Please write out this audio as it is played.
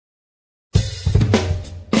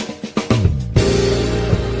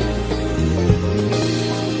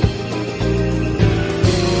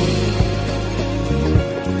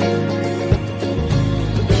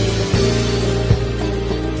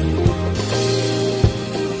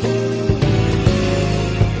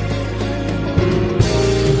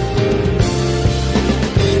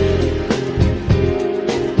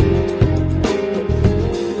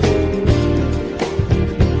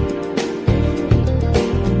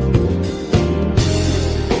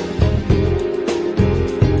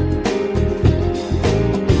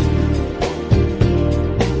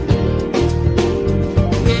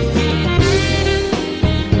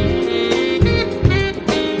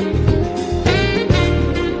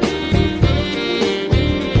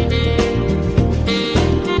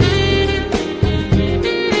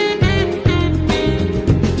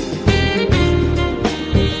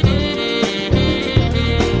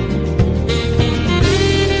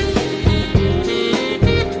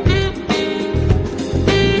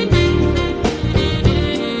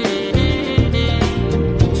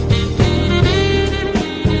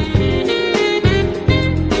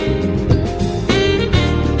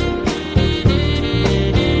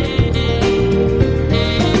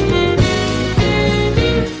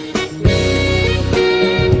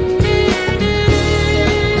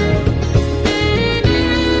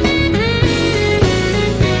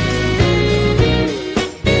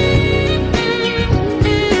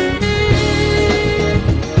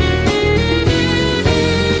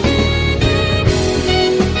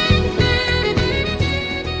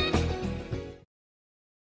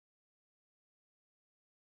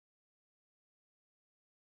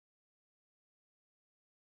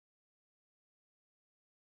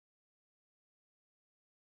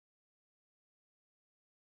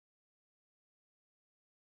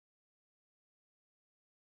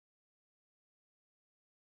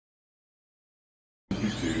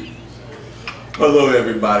Hello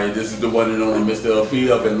everybody, this is the one and only Mr. LP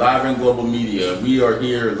of Enliven Global Media. We are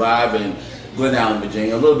here live in Glen Allen,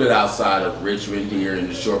 Virginia, a little bit outside of Richmond here in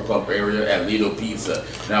the Short Pump area at Lido Pizza.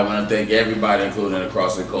 And I want to thank everybody, including the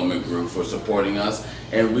Cross-Encollment Group, for supporting us.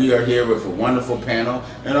 And we are here with a wonderful panel.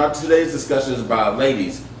 And our today's discussion is about,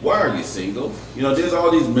 ladies, why are you single? You know, there's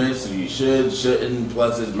all these myths, you should, shouldn't,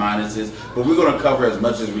 pluses, minuses, but we're going to cover as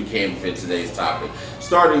much as we can fit today's topic.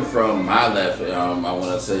 Starting from my left, I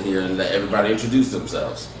want to sit here and let everybody introduce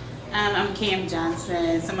themselves. I'm Cam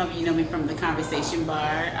Johnson. Some of you know me from the Conversation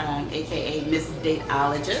Bar, aka Miss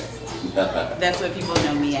Dateologist. That's what people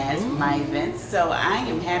know me as, my events. So I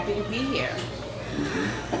am happy to be here.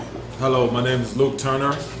 Hello, my name is Luke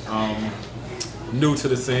Turner. New to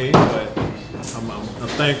the scene, but I'm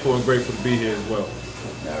thankful and grateful to be here as well.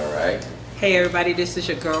 All right. Hey everybody, this is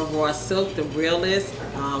your girl RAWSILK, the realist,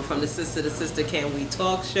 from the Sister to Sister Can We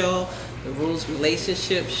Talk show, the Rules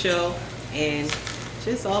Relationship show, and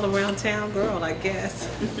just all around town girl, I guess.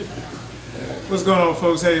 What's going on,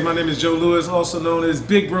 folks? Hey, my name is Joe Lewis, also known as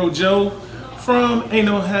Big Bro Joe, from Ain't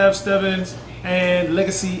No Half Stevens and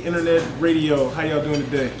Legacy Internet Radio. How y'all doing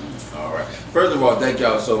today? All right. First of all, thank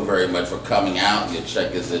y'all so very much for coming out. Your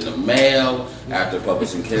check is in the mail after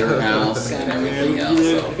Publishing Clearinghouse and everything else.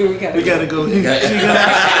 So. We gotta go.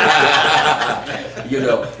 You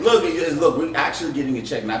know, look, we're actually getting a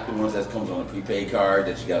check, not the ones that comes on a prepaid card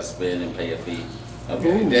that you got to spend and pay a fee.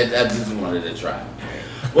 Okay, I just wanted to try.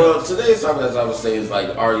 Well, today's topic, as I was saying, is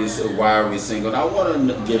like, why are we single? And I want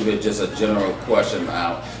to give it just a general question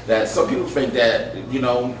out that some people think that, you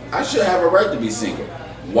know, I should have a right to be single.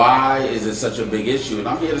 Why is it such a big issue? And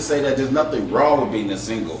I'm here to say that there's nothing wrong with being a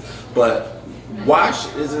single, but why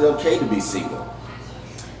is it okay to be single?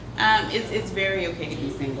 It's very okay to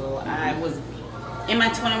be single. I was, in my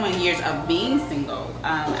 21 years of being single,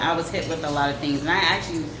 I was hit with a lot of things, and I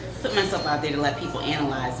actually put myself out there to let people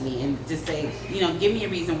analyze me and just say, you know, give me a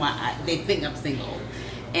reason why they think I'm single.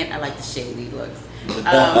 And I like the shady looks. But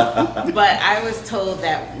I was told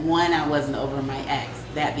that, one, I wasn't over my ex,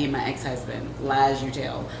 that being my ex-husband, lies you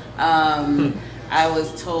tell. I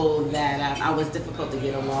was told that I was difficult to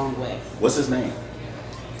get along with. What's his name?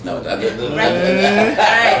 No, right.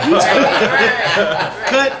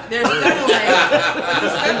 There's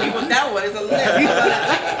several people. That one is a list.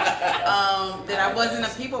 That I wasn't a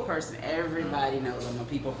people person. Everybody knows I'm a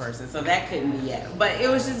people person, so that couldn't be it. But it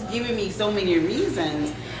was just giving me so many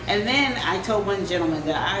reasons. And then I told one gentleman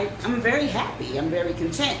that I'm very happy, I'm very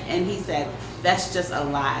content, and he said, that's just a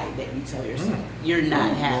lie that you tell yourself. You're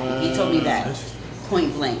not happy. He told me that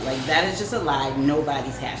point blank. Like, that is just a lie.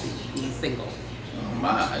 Nobody's happy. He's single.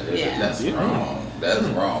 Yeah. That's wrong. That is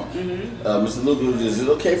wrong. Mr. Luke, is it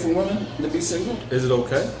okay for women to be single? Is it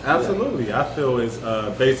okay? Absolutely. Yeah. I feel it's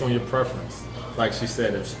based on your preference. Like she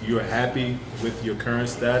said, if you're happy with your current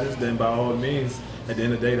status, then by all means, at the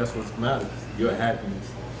end of the day, that's what matters. Your happiness.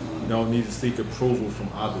 You don't need to seek approval from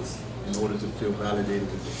others in order to feel validated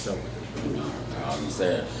with yourself. I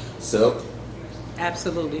understand. Silk?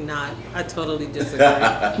 Absolutely not. I totally disagree.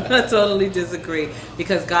 I totally disagree,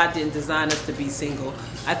 because God didn't design us to be single.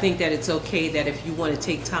 I think that it's okay that if you want to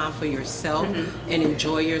take time for yourself and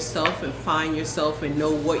enjoy yourself and find yourself and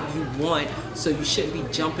know what you want, so you shouldn't be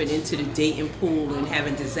jumping into the dating pool and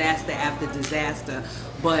having disaster after disaster.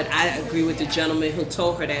 But I agree with the gentleman who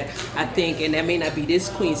told her that. I think, and that may not be this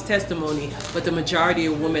queen's testimony, but the majority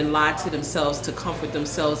of women lie to themselves to comfort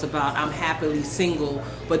themselves about, I'm happily single,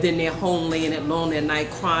 but then they're home laying alone at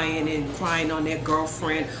night crying on their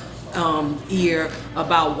girlfriend ear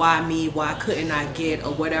about why me, why couldn't I get,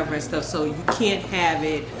 or whatever and stuff. So you can't have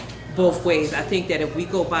it both ways. I think that if we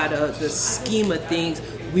go by the scheme of things,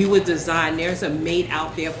 we would design, there's a mate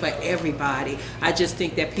out there for everybody. I just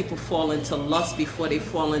think that people fall into lust before they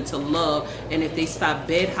fall into love, and if they stop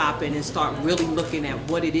bed hopping and start really looking at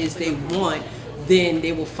what it is they want, then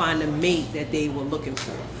they will find a mate that they were looking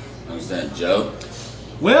for. Understand, Joe?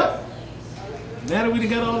 Well, now that we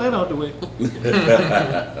got all that out the way,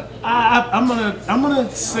 I'm gonna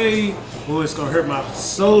say, well, it's gonna hurt my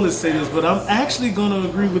soul to say this, but I'm actually gonna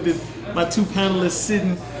agree with my two panelists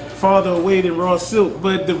sitting farther away than RAWSILK.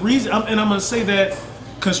 But the reason, and I'm gonna say that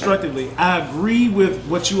constructively, I agree with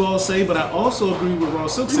what you all say, but I also agree with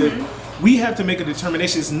RAWSILK said. We have to make a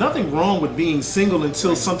determination. There's nothing wrong with being single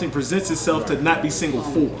until something presents itself to not be single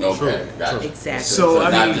for. Okay, gotcha. Exactly. So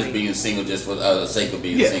I mean, not just being single just for the sake of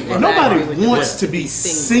being single. Nobody wants to be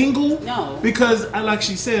single. No. Because, like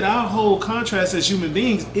she said, our whole contrast as human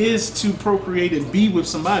beings is to procreate and be with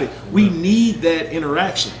somebody. We need that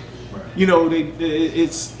interaction. You know,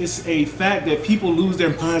 it's a fact that people lose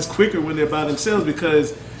their minds quicker when they're by themselves,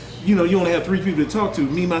 because you only have 3 people to talk to,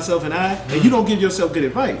 me, myself, and I, and you don't give yourself good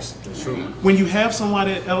advice. That's true. When you have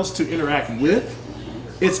somebody else to interact with,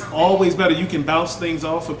 it's always better. You can bounce things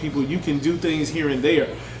off of people. You can do things here and there.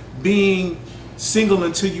 Being single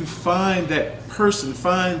until you find that person,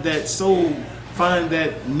 find that soul, find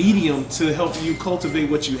that medium to help you cultivate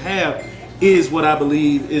what you have is what I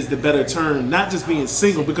believe is the better term. Not just being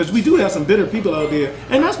single, because we do have some bitter people out there,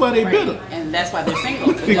 and that's why they're bitter. And that's why they're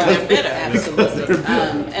single, because they're bitter. Absolutely.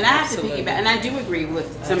 And I have to piggyback, and I do agree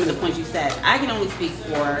with some of the points you said. I can only speak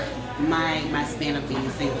for my span of being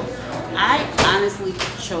single. I honestly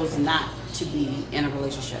chose not to be in a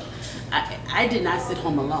relationship. I did not sit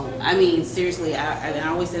home alone. I mean, seriously, I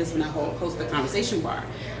always say this when I host the conversation bar.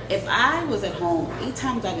 If I was at home 8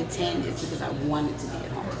 times out of 10, it's because I wanted to be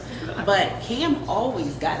at home. But Cam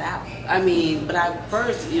always got out. I mean, but I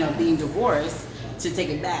first, being divorced, to take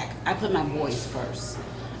it back, I put my boys first.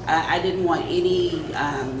 I didn't want any,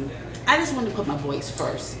 I just wanted to put my boys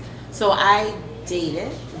first. So I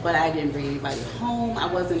dated, but I didn't bring anybody home.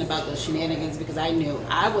 I wasn't about those shenanigans because I knew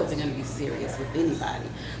I wasn't going to be serious with anybody.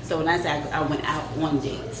 So when I said I went out on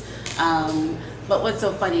dates. But what's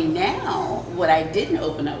so funny now, what I didn't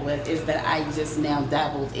open up with is that I just now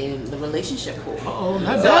dabbled in the relationship pool.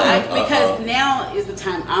 Because now is the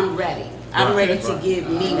time I'm ready. I'm ready to give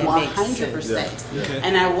me 100%.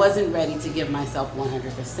 And I wasn't ready to give myself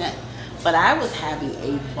 100%. But I was having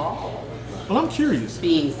a ball. Well, I'm curious.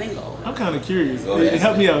 Being single. I'm kind of curious.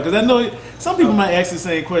 Help me out, because I know some people might ask the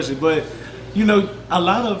same question, but a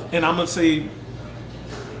lot of, and I'm gonna say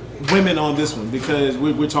women on this one because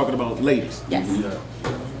we're talking about ladies. Yes.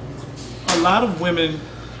 A lot of women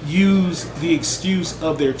use the excuse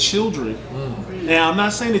of their children. Now, I'm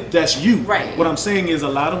not saying that that's you. Right. What I'm saying is a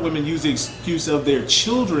lot of women use the excuse of their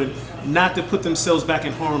children not to put themselves back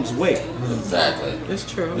in harm's way. Exactly.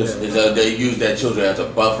 It's true. They use their children as a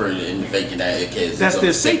buffer in thinking that that's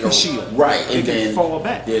their safety shield. Right. They And can then fall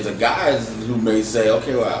back. there's a guys who may say,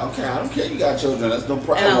 okay, I don't care you got children, that's no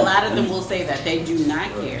problem. And a lot of them will say that they do not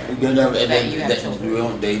care that you have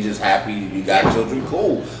children. They just happy you got children,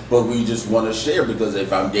 cool. But we just want to share because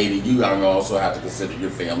if I'm dating you, I also have to consider your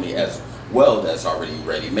family as well that's already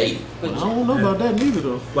ready-made. But I don't know about that neither,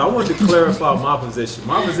 though. Well, I wanted to clarify my position.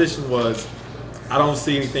 My position was, I don't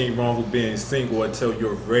see anything wrong with being single until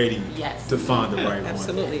you're ready to find the right one.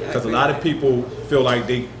 Absolutely. Because a lot of people feel like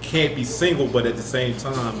they can't be single, but at the same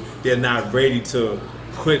time, they're not ready to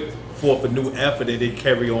put forth a new effort and then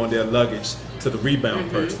carry on their luggage to the rebound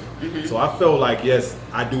person. So I feel like, yes,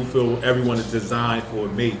 I do feel everyone is designed for a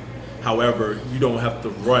mate. However, you don't have to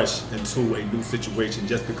rush into a new situation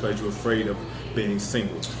just because you're afraid of being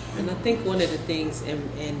single. And I think one of the things,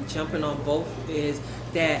 and jumping on both, is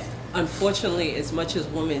that unfortunately, as much as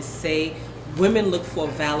women say, women look for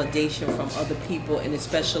validation from other people and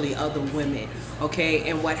especially other women, okay?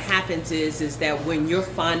 And what happens is that when you're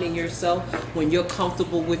finding yourself, when you're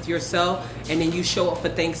comfortable with yourself, and then you show up for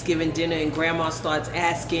Thanksgiving dinner and grandma starts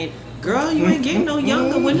asking, girl, you ain't getting no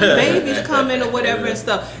younger when the baby's coming or whatever and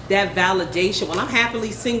stuff. That validation. Well, I'm happily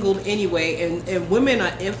single anyway, and women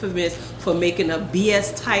are infamous for making up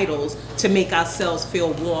BS titles to make ourselves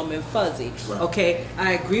feel warm and fuzzy. Right. Okay,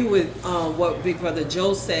 I agree with what Big Brother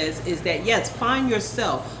Joe says, is that yes, find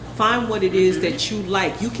yourself. Find what it is that you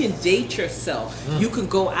like. You can date yourself. You can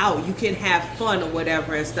go out. You can have fun or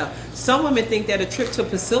whatever and stuff. Some women think that a trip to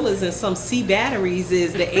Priscilla's and some sea batteries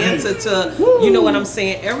is the answer to, you know what I'm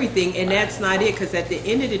saying, everything. And that's not it, because at the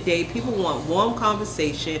end of the day, people want warm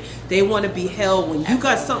conversation. They want to be held. When you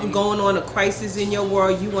got something going on, a crisis in your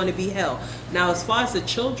world, you want to be held. Now, as far as the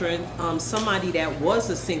children, somebody that was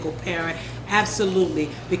a single parent, absolutely,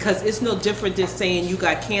 because it's no different than saying you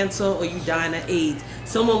got cancer or you dying of AIDS.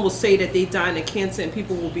 Someone will say that they dying of cancer and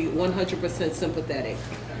people will be 100% sympathetic,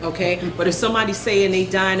 okay? But if somebody's saying they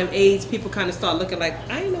dying of AIDS, people kind of start looking like,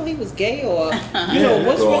 I didn't know he was gay, or,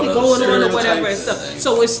 what's really going on or whatever and stuff.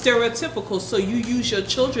 So it's stereotypical. So you use your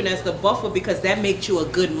children as the buffer because that makes you a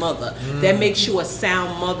good mother. That makes you a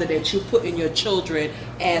sound mother, that you put in your children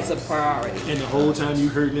as a priority. And the whole time you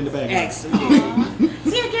hurting in the background. Absolutely.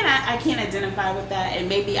 See, again, I can't identify with that, and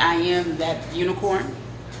maybe I am that unicorn.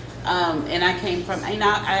 And I came from,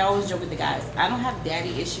 I always joke with the guys, I don't have daddy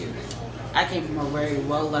issues. I came from a very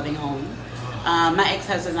well-loving home. My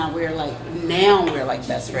ex-husband and I, we're like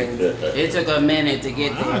best friends. It took a minute to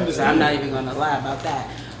get there, so I'm not even going to lie about that.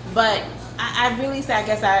 But I really say, I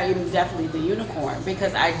guess I am definitely the unicorn,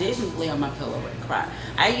 because I didn't lay on my pillow and cry.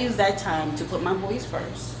 I used that time to put my boys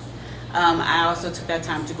first. I also took that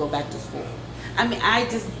time to go back to school. I mean, I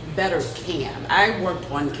just bettered Cam. I worked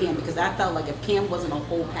on Cam because I felt like if Cam wasn't a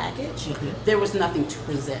whole package, there was nothing to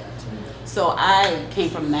present. So I came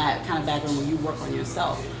from that kind of background where you work on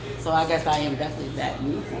yourself. So I guess I am definitely that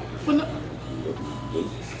uniform.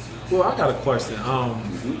 Well, I got a question.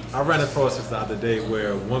 I ran across this the other day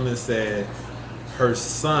where a woman said her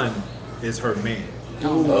son is her man. Here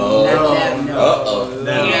we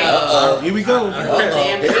go. I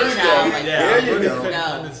really couldn't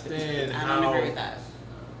understand I how don't agree with that.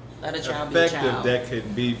 Let a child be a effective child. that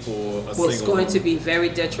could be for a Well, single it's going woman. to be very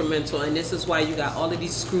detrimental, and this is why you got all of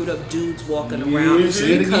these screwed up dudes walking around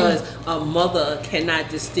say it because a mother cannot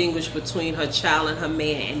distinguish between her child and her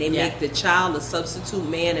man, and they make the child a substitute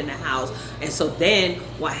man in the house. And so then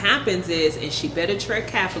what happens is, and she better tread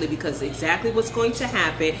carefully, because exactly what's going to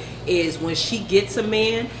happen is when she gets a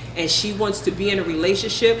man and she wants to be in a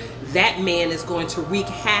relationship, that man is going to wreak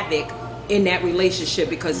havoc in that relationship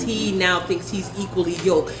because he now thinks he's equally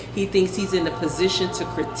yoked. He thinks he's in a position to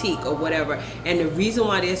critique or whatever. And the reason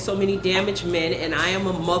why there's so many damaged men, and I am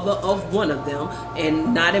a mother of one of them,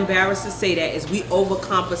 and not embarrassed to say that, is we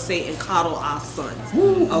overcompensate and coddle our sons.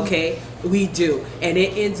 Okay? We do. And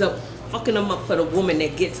it ends up fucking them up for the woman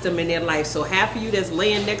that gets them in their life. So half of you that's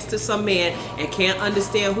laying next to some man and can't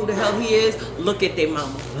understand who the hell he is, look at their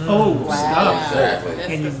mama. Stop. Exactly.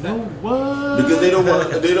 And you know what? Because they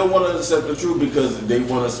don't want to accept the truth because they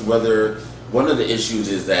want us whether one of the issues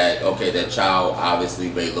is that that child obviously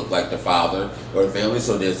may look like the father or the family,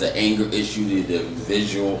 so there's the anger issue, the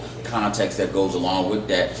visual context that goes along with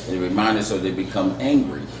that, and the reminder, so they become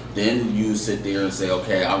angry. Then you sit there and say,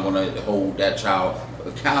 okay, I want to hold that child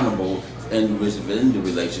accountable and within the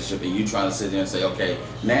relationship, and you trying to sit there and say, okay,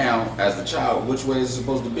 now as a child, which way is it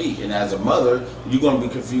supposed to be? And as a mother, you're going to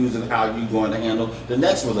be confused in how you're going to handle the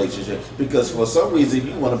next relationship because for some reason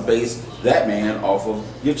you want to base that man off of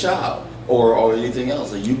your child or anything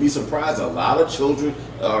else, and you'd be surprised a lot of children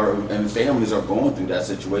and families are going through that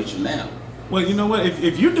situation now. Well, you know what?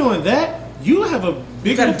 If you're doing that, you have a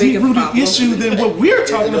bigger, got a bigger deep-rooted problem. issue than what we're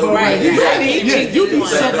talking about right here. You need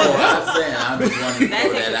something else. I'm just wanting to That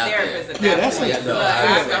throw takes that a out therapist there. at Yeah, that that's point. it.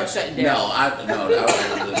 I'm shutting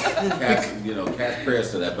down. Cast prayers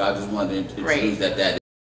to that, but I just wanted to introduce that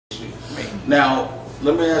issue. Now,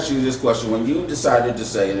 let me ask you this question. When you decided to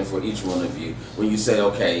say, and for each one of you, when you say,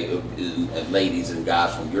 okay, ladies and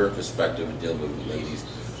guys, from your perspective and dealing with ladies,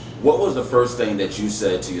 what was the first thing that you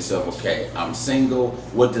said to yourself, okay, I'm single,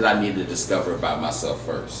 what did I need to discover about myself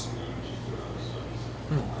first?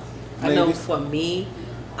 I know for me,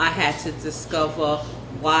 I had to discover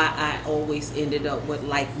why I always ended up with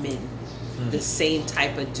like men. The same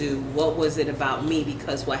type of dude. What was it about me?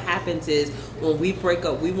 Because what happens is when we break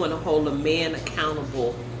up, we want to hold a man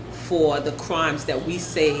accountable for the crimes that we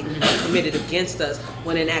say are committed against us,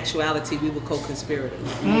 when in actuality we were co-conspirators.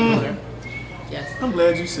 Yes. I'm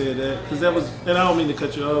glad you said that because that was, and I don't mean to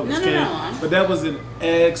cut you off, No. but that was an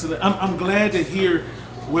excellent. I'm glad to hear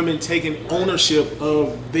women taking ownership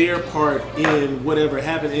of their part in whatever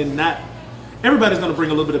happened, and not everybody's going to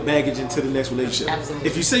bring a little bit of baggage into the next relationship. Absolutely.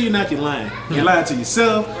 If you say you're not, you're lying. You're lying to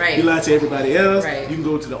yourself. Right. You lie to everybody else. Right. You can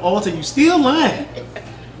go to the altar. You still lying.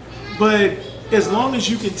 But as long as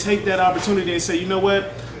you can take that opportunity and say, you know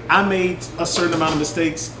what, I made a certain amount of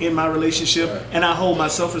mistakes in my relationship, and I hold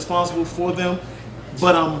myself responsible for them.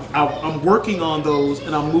 But I'm working on those,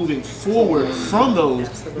 and I'm moving forward from those.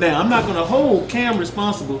 Now, I'm not going to hold Cam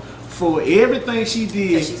responsible for everything she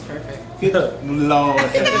did. She's perfect. Lord,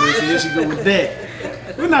 here she go with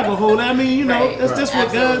that. We're not gonna hold that. I mean, you know, that's just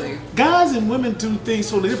what guys and women do things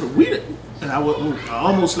totally different. I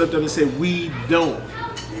almost slipped up and said we don't.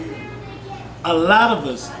 A lot of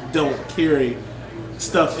us don't carry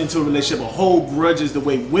stuff into a relationship or hold grudges the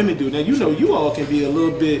way women do. Now, you know, you all can be a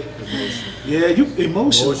little bit,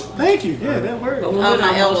 emotional. Thank you. Yeah, that word. Oh,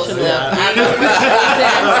 my elbow slipped. I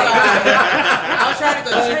was trying to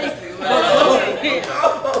go Tracy.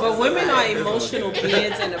 But women are emotional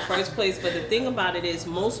beings in the first place. But the thing about it is,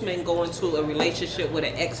 most men go into a relationship with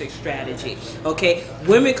an exit strategy. Okay,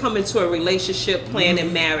 women come into a relationship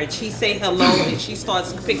planning marriage. She say hello and she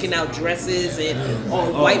starts picking out dresses and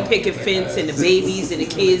white picket fence and the babies and the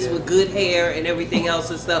kids with good hair and everything else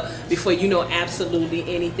and stuff before you know absolutely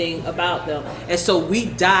anything about them. And so we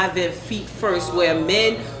dive in feet first, where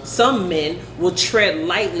some men will tread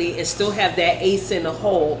lightly and still have that ace in the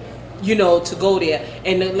hole, you know, to go there.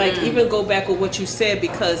 And even go back with what you said,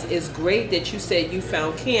 because it's great that you said you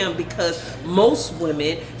found Cam, because most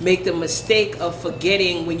women make the mistake of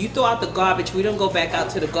forgetting when you throw out the garbage. We don't go back out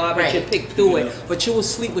to the garbage and pick through it, but you will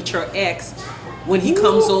sleep with your ex when he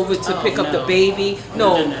comes over to pick up the baby.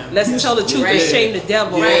 No, let's tell the truth and shame the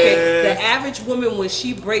devil. Okay, the average woman, when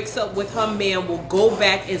she breaks up with her man, will go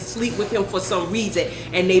back and sleep with him for some reason,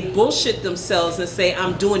 and they bullshit themselves and say,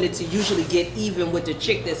 I'm doing it to usually get even with the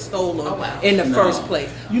chick that stole them in the first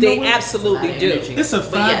place. They absolutely do. It's a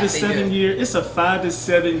 5 to 7 year. It's a 5 to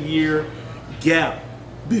 7 year gap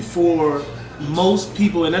before most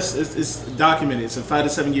people, and it's documented. It's a 5 to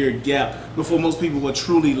 7 year gap before most people will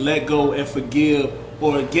truly let go and forgive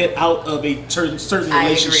or get out of a certain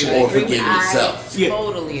relationship or forgive yourself.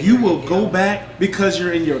 Totally you will go back because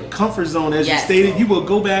you're in your comfort zone, as you stated. You will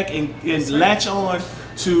go back and latch on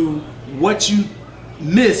to what you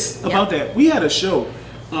miss about that. We had a show,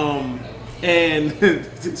 and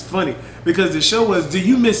it's funny because the show was, do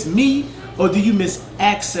you miss me or do you miss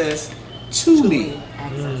access to me?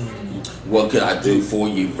 What could I do for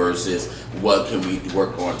you versus what can we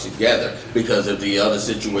work on together? Because of the other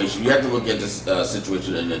situation, you have to look at this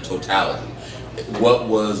situation in the totality. What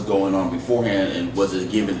was going on beforehand, and was it a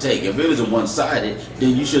give and take? If it was a one-sided,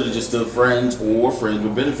 then you should have just stood friends or friends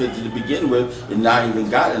with benefits to begin with and not even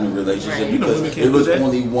got in a relationship because it was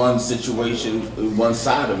only one situation, one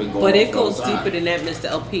side of it going on. But it goes deeper than that, Mr.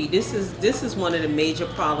 LP. This is one of the major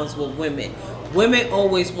problems with women. Women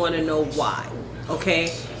always want to know why.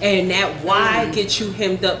 Okay, and that why gets you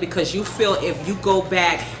hemmed up because you feel if you go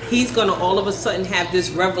back, he's gonna all of a sudden have this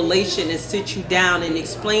revelation and sit you down and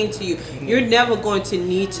explain to you. You're never going to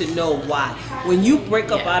need to know why. When you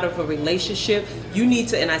break up out of a relationship, you need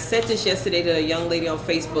to, and I said this yesterday to a young lady on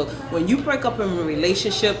Facebook, when you break up in a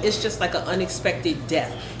relationship, it's just like an unexpected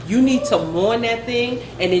death. You need to mourn that thing,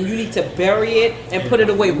 and then you need to bury it and put it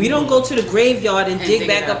away. We don't go to the graveyard and dig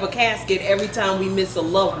back up a casket every time we miss a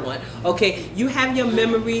loved one. Okay, you have your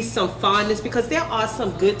memories, some fondness, because there are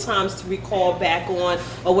some good times to recall back on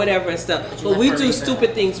or whatever and stuff. But we do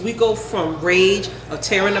stupid things. We go from rage of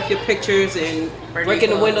tearing up your pictures and breaking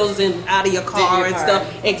the windows and out of your car and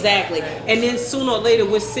stuff. Exactly. And then sooner or later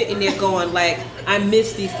we're sitting there going like, I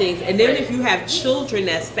miss these things. And then if you have children,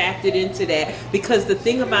 that's factored into that, because the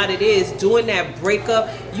thing about it is, during that breakup,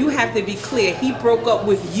 you have to be clear. He broke up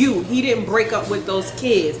with you. He didn't break up with those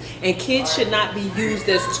kids. And kids should not be used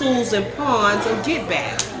as tools and pawns of get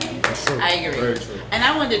back. I agree. And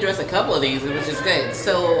I wanted to address a couple of things, which is good.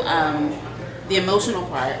 So the emotional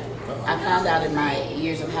part, I found out in my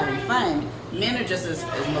years of having fun, men are just as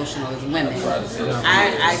emotional as women.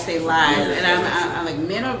 I say lies, and I'm like,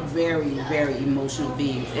 men are very, very emotional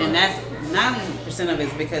beings, and that's 90% of it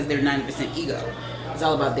is because they're 90% ego. It's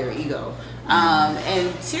all about their ego.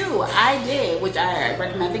 And two, I did, which I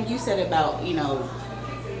recommend. I think you said about, you know,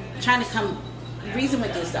 trying to reason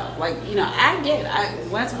with yourself. Like, you know, I did.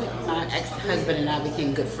 Once my ex-husband and I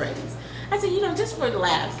became good friends, I said, you know, just for the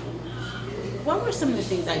laughs, what were some of the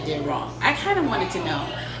things I did wrong? I kind of wanted to know.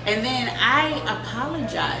 And then I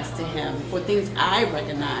apologized to him for things I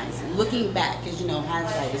recognized. Looking back, because, you know,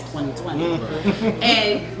 hindsight is 20/20.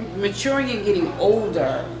 And maturing and getting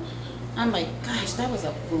older, I'm like, gosh, that was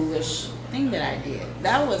a foolish thing that I did.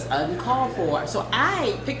 That was uncalled for. So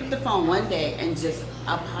I picked up the phone one day and just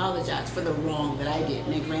apologized for the wrong that I did.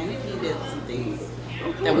 Now, granted, he did some things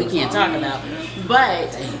that we can't talk about,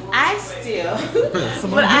 but I still,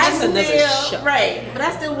 but I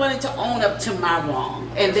still wanted to own up to my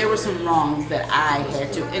wrong, and there were some wrongs that I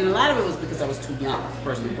had to, and a lot of it was because I was too young,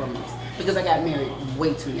 first and foremost, because I got married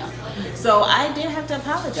way too young. So I did have to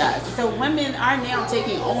apologize. So women are now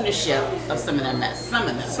taking ownership of some of that mess. Some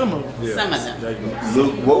of them.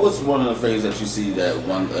 Luke, what was one of the things that you see that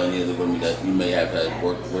any of the women that you may have had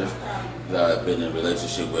worked with, been in a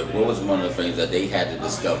relationship with, what was one of the things that they had to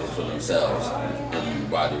discover for themselves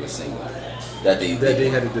while they were single? That they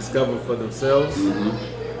had to discover for themselves?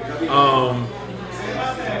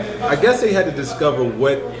 I guess they had to discover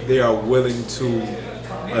what they are willing to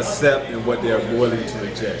accept and what they are willing to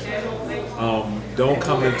reject. Don't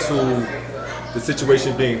come into the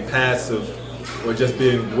situation being passive or just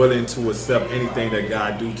being willing to accept anything that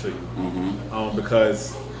God do to you.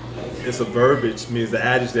 Because it's a verbiage, means the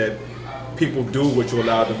adage that people do what you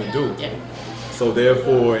allow them to do. So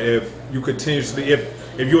therefore, if you continuously, if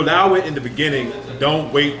you allow it in the beginning,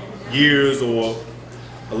 don't wait years or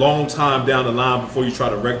a long time down the line before you try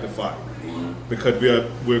to rectify it. Because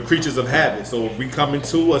we're creatures of habit. So if we come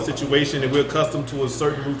into a situation and we're accustomed to a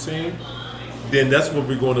certain routine, then that's what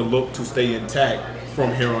we're going to look to stay intact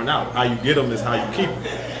from here on out. How you get them is how you keep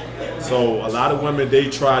them. So a lot of women, they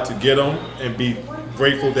try to get them and be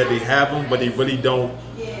grateful that they have them, but they really don't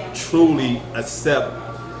truly accept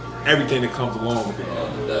everything that comes along with it.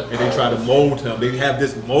 and they try to mold him. They have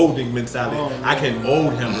this molding mentality. I can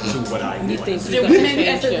mold him to what I want.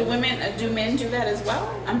 Do men do that as well?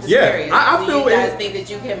 I'm just curious. I feel do you guys think that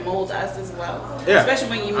you can mold us as well? Yeah. Especially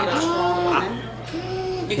when you meet a strong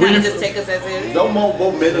woman. You kind of just take us as is. Don't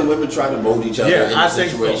both men and women try to mold each other in a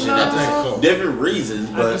situation. So. That's different reasons,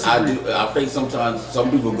 but I think sometimes some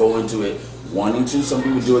people go into it wanting to, some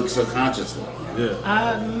people do it subconsciously. Yeah.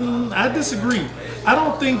 I disagree. I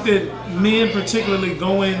don't think that men particularly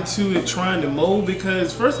go into it trying to mold,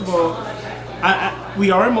 because first of all,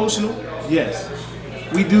 we are emotional. Yes,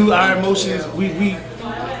 we do our emotions.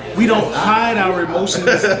 We don't hide our emotions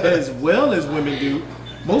as well as women do.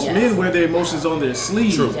 Most men wear their emotions on their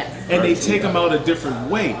sleeve, and they take them out a different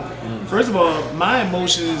way. First of all, my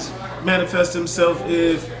emotions manifest themselves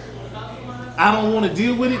if I don't want to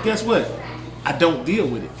deal with it. Guess what? I don't deal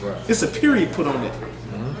with it. It's a period put on it.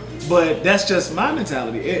 But that's just my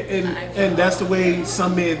mentality, and that's the way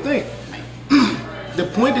some men think. The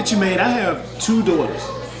point that you made, I have 2 daughters,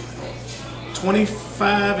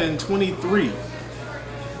 25 and 23,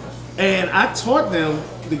 and I taught them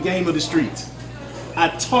the game of the streets. I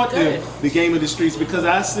taught them the game of the streets, because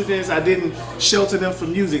I sit there, I didn't shelter them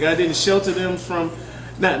from music. I didn't shelter them from,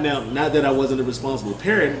 not that I wasn't a responsible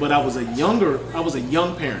parent, but I was a young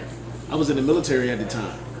parent. I was in the military at the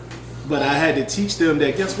time. But I had to teach them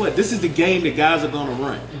that, guess what? This is the game that guys are gonna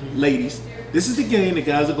run. Ladies, this is the game that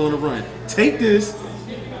guys are gonna run. Take this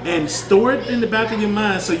and store it in the back of your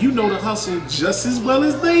mind so you know the hustle just as well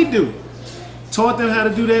as they do. Taught them how to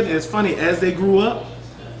do that, and it's funny, as they grew up,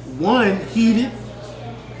 one heeded,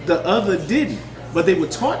 the other didn't, but they were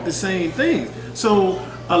taught the same thing. So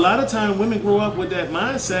a lot of time women grow up with that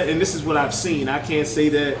mindset, and this is what I've seen. I can't say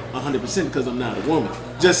that 100% because I'm not a woman,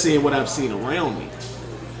 just saying what I've seen around me.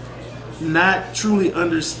 Not truly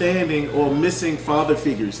understanding or missing father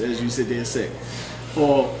figures, as you sit there and say,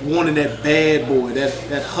 or wanting that bad boy,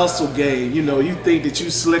 that hustle game. You know, you think that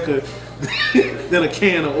you slicker than a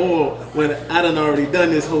can of oil when I done already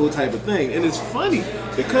done this whole type of thing. And it's funny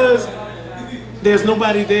because there's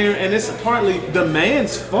nobody there, and it's partly the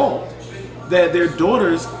man's fault that their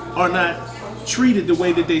daughters are not treated the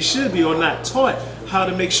way that they should be, or not taught how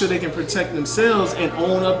to make sure they can protect themselves and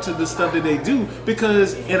own up to the stuff that they do.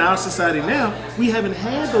 Because in our society now, we haven't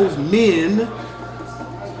had those men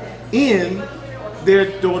in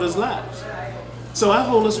their daughters' lives. So I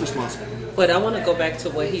hold us responsible. But I want to go back to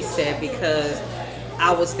what he said, because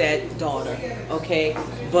I was that daughter, okay?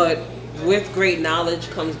 But with great knowledge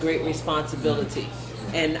comes great responsibility.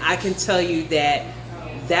 And I can tell you that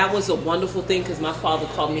that was a wonderful thing, because my father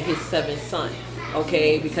called me his 7th son,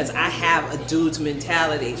 okay? Because I have a dude's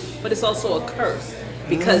mentality, but it's also a curse,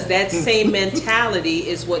 because that same mentality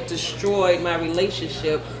is what destroyed my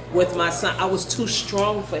relationship with my son. I was too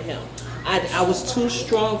strong for him. I was too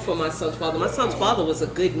strong for my son's father. My son's father was a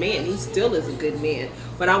good man. He still is a good man.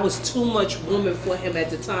 But I was too much woman for him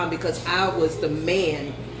at the time, because I was the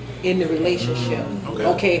man in the relationship.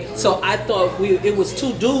 Okay, so I thought it was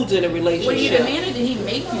 2 dudes in a relationship. Were you the man, or did he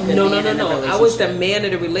make you the No. man? I was the man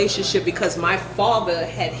of the relationship, because my father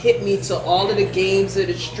had hit me to all of the games of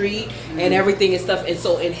the street and everything and stuff. And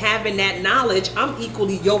so in having that knowledge, I'm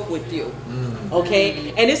equally yoked with you.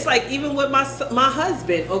 Okay, and it's like even with my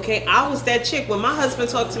husband. Okay, I was that chick. When my husband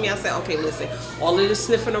talked to me, I said, okay, listen, all of the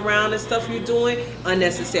sniffing around and stuff you're doing,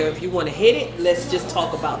 unnecessary. If you want to hit it, let's just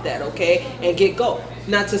talk about that, okay, and get go.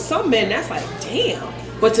 Now to some men, that's like, damn.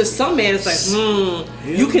 But to some men, it's like,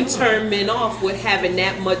 you can turn men off with having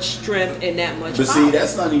that much strength and that much power. But see,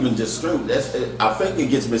 that's not even just strength. I think it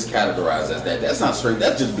gets miscategorized as that. That's not strength.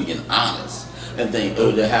 That's just being honest. And think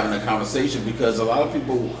they're having a conversation, because a lot of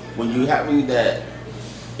people, when you're having that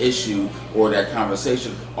issue or that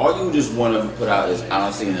conversation, all you just want to put out is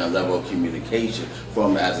honesty and a level of communication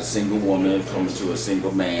from as a single woman coming to a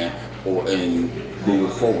single man, or in moving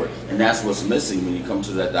forward. And that's what's missing when you come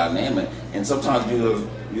to that dynamic. And sometimes you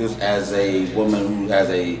as a woman who has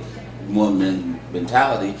a woman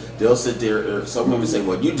mentality, they'll sit there, some women say,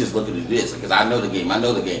 well, you just looking at this because I know the game.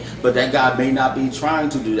 But that guy may not be trying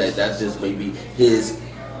to do that. That's just maybe his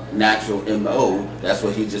natural MO. That's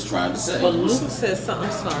what he's just trying to say. But Luke says something,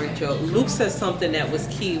 I'm sorry, Joe. Luke says something that was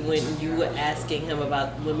key when you were asking him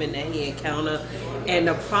about women that he encountered. And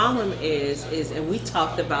the problem is, and we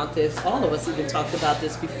talked about this, all of us even talked about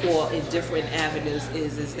this before in different avenues,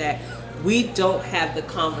 is that we don't have the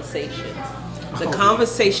conversation. the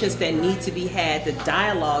conversations that need to be had, the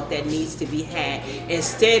dialogue that needs to be had.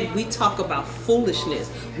 Instead, we talk about foolishness.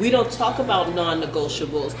 We don't talk about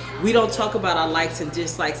non-negotiables. We don't talk about our likes and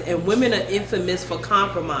dislikes. And women are infamous for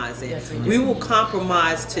compromising. Yes, we will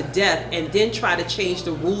compromise to death and then try to change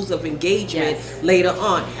the rules of engagement Yes. later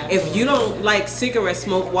on. Absolutely. If you don't like cigarette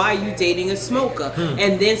smoke, why are you dating a smoker?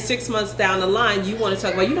 And then 6 months down the line, you want to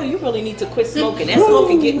talk about, you know, you really need to quit smoking. That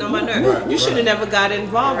smoking getting on my nerve. You should have never got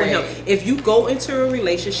involved with him. If you go into a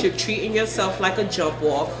relationship treating yourself like a jump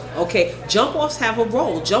off, okay, jump offs have a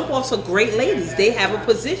role. Jump offs are great ladies. They have a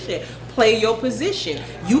position. Play your position.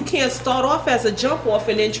 You can't start off as a jump off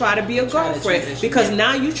and then try to be a girlfriend, because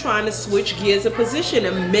now you're trying to switch gears of position,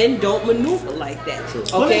 and men don't maneuver like that. Well,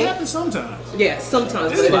 it Okay? happens sometimes. Yeah,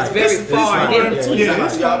 sometimes, It's but like- it's very it's far like- in between. Yeah,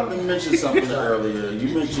 it's Y'all mentioned something earlier.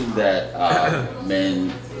 You mentioned that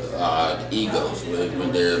men egos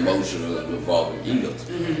when they're emotional involved with egos.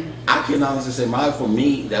 I can honestly say, for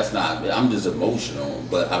me, that's not. I'm just emotional,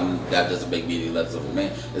 but that doesn't make me any less of a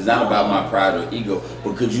man. It's not about my pride or ego.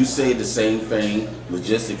 But could you say the same thing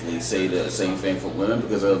logistically? Say the same thing for women,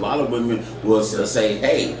 because a lot of women will say,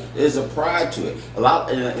 "Hey, there's a pride to it." A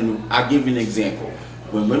lot, and I'll give you an example.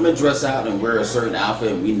 When women dress out and wear a certain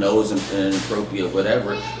outfit, and we know it's inappropriate,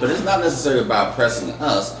 whatever, but it's not necessarily about pressing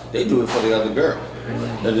us. They do it for the other girl.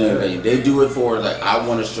 They do it for, like, I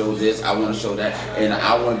want to show this, I want to show that, and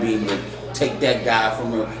I want to be able to take that guy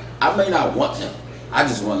from her. I may not want him. I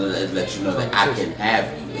just want to let you know that I can have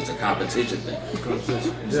you. It's a competition thing.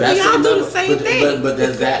 Well, y'all do the same thing. But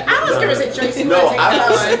there's that. I was gonna say, Tracy, No, wanna take I'm that not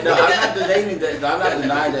one? saying, no, I'm not denying that. I'm not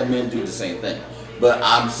denying that men do the same thing. But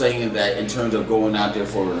I'm saying that in terms of going out there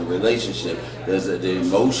for a relationship, the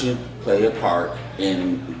emotion play a part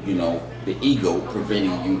in, you know, the ego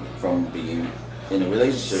preventing you from being in a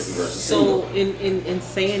relationship versus So single. in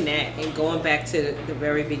saying that and going back to the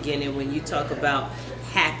very beginning, when you talk about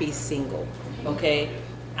happy single, okay,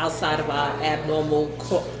 outside of our abnormal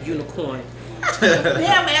unicorn,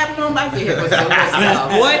 Damn, abnormal like you.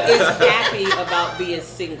 what is happy about being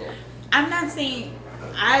single? I'm not saying.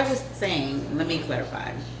 I was saying. Let me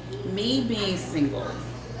clarify. Me being single,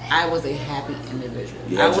 I was a happy individual.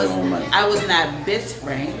 You had your own money. I was not bitter,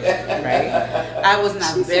 right? I was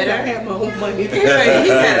not bitter. I had my own money. He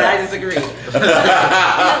said it, I disagree. You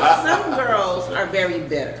know, some girls are very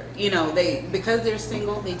bitter. You know, because they're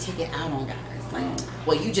single, they take it out on guys. Like,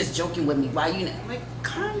 well, you just joking with me. Why you like?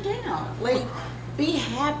 Calm down. Like, be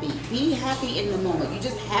happy. Be happy in the moment. You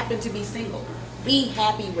just happen to be single. Be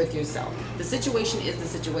happy with yourself. The situation is the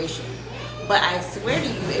situation. But I swear to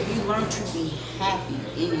you, if you learn to be happy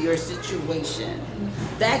in your situation,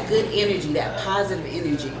 that good energy, that positive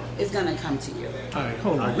energy, is gonna come to you. All right,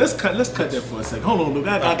 hold on. Let's cut that for a second. Hold on, Luke.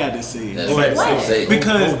 I got to say it. Go ahead, What? say it.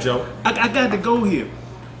 Because Go, Joe. I got to go here.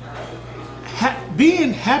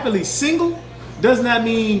 Being happily single does not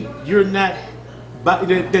mean you're not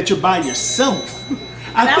that you're by yourself.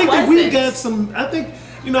 I think that we got some. I think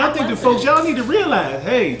the folks, y'all need to realize.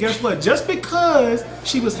 Hey, guess what? Just because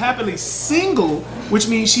she was happily single, which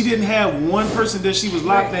means she didn't have one person that she was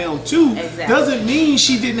locked down to, Exactly. doesn't mean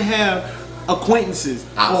she didn't have acquaintances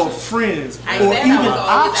or Options. friends I or said even I was always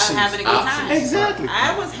out options. having a good time. Exactly.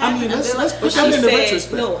 I was having I mean, a let's good put She that into said,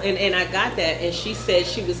 retrospect. no, and I got that, and she said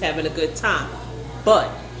she was having a good time. But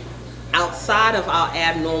outside of our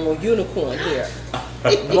abnormal unicorn here,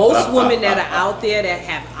 most women that are out there that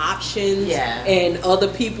have options Yeah. and other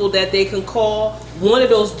people that they can call, one of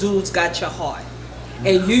those dudes got your heart.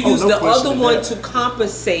 And you use no the question other of one that. to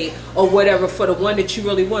compensate or whatever for the one that you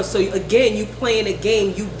really want. So again, you playing a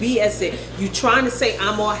game, you BS it. You trying to say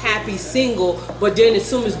I'm all happy single, but then as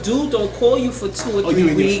soon as dude don't call you for 2 or 3 you in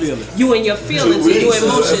your weeks, feelings. you in your feelings 2 and your weeks.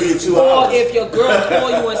 That'd be emotions. 2 Or hours. if your girl call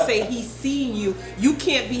you and say he's seen you, you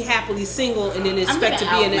can't be happily single and then expect to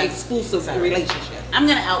gonna be in out an my- exclusive Sorry. relationship. I'm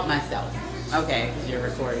gonna out myself. Okay, because you're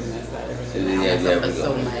recording this. Yeah, there we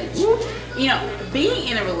So go. much. You know, being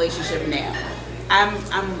in a relationship now,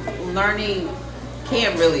 I'm learning.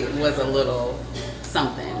 Cam really was a little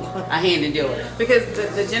something. I had to do it because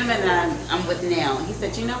the gentleman that I'm with now, he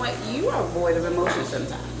said, you know what, you are void of emotion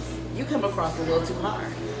sometimes. You come across a little too hard.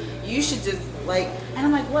 You should just like, and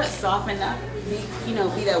I'm like, what? Soften up,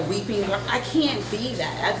 be that weeping girl. I can't be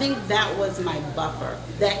that. I think that was my buffer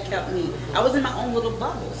that kept me. I was in my own little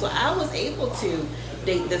bubble, so I was able to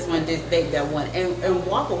date this one, date that one, and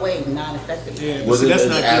walk away non-effectively. Yeah, Was but it that's as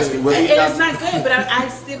not asking? good. Was And he it's not good, but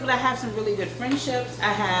I have some really good friendships. I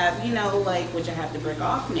have, which I have to break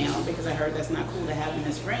off now because I heard that's not cool to have them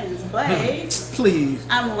as friends. But Please,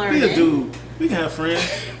 I'm learning. be a dude. We can have friends.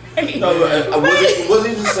 No, was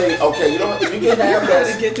he just saying, okay, you know what, you can have Trying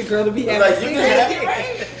to that. get the girl to be Like, happy you single. can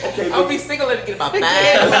have Okay, I'll be single and get my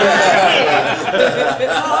bag.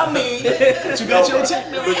 Call me. But you got your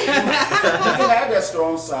check now. you can have that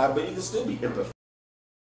strong side, but you can still be empathetic.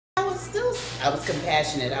 I was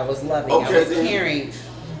compassionate. I was loving. Okay, I was then. caring.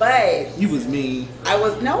 But You was mean. I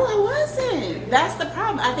wasn't. That's the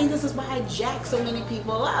problem. I think this is why I jack so many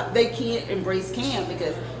people up. They can't embrace Cam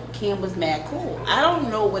because Cam was mad cool. I don't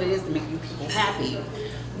know what it is to make you people happy,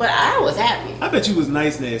 but I was happy. I bet you was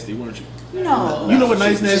nice nasty, weren't you? No. You know what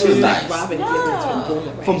nice nasty was is? nice. Robin No. Givens from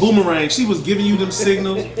Boomerang. From Boomerang. She was giving you them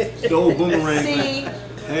signals. The old Boomerang. See,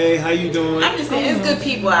 Hey, how you doing? I'm just saying, it's good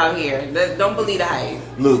people out here. Don't believe the hype.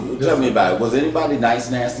 Luke, tell me about it. Was anybody nice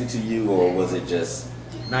nasty to you, or was it just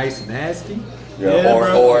Nice nasty. Yeah, or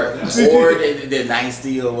bro. the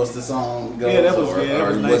nasty, or what's the song goes? Yeah, that was- or, yeah, that or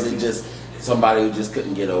was was nasty. it just somebody who just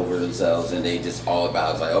couldn't get over themselves and they just all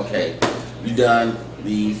about it's like, okay, you done,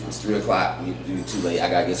 leave, it's 3 o'clock, you too late, I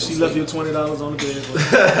gotta get some She sleep. left you $20 on the bed.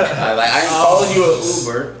 I ain't calling you an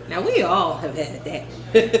Uber. Now we all have had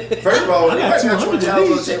that. First of all, I when got I got 200 $20 on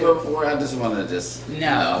the of these. table before, I just wanna just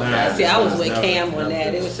No. See, I was with Never, Cam on never.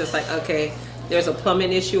 that. It was just like, okay, there's a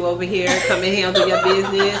plumbing issue over here. Come and handle your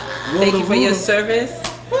business. Thank you for your service.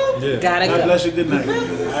 Yeah. Gotta God go. bless you. Good night.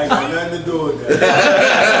 I ain't got nothing to do with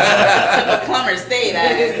that. The plumber stayed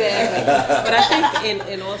at. Exactly. But I think,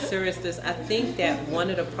 in all seriousness, I think that one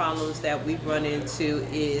of the problems that we run into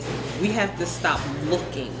is we have to stop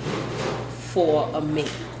looking for a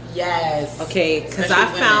mate. Yes. Okay, because Especially I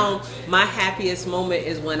women. found my happiest moment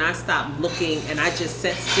is when I stopped looking and I just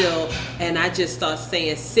sat still and I just start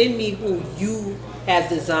saying, send me who you have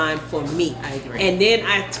designed for me. I agree. And then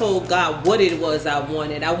I told God what it was I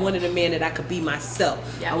wanted. I wanted a man that I could be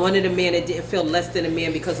myself. Yeah. I wanted a man that didn't feel less than a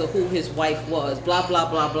man because of who his wife was. Blah, blah,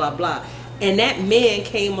 blah, blah, blah. And that man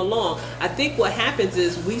came along. I think what happens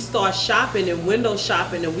is we start shopping and window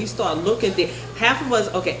shopping and we start looking there. Half of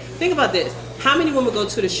us, okay, think about this. How many women go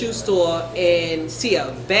to the shoe store and see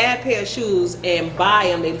a bad pair of shoes and buy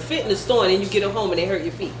them? They fit in the store and then you get them home and they hurt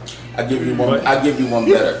your feet. I give you one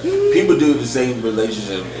better. People do the same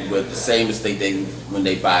relationship with the same mistake when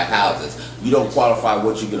they buy houses. You don't qualify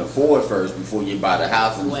what you can afford first before you buy the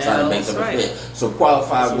house and Well, try to make that's something right. fit. So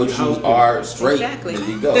qualify So what your you house bill. are straight. Exactly. There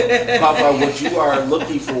you go. Qualify what you are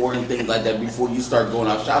looking for and things like that before you start going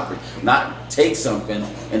out shopping. Not take something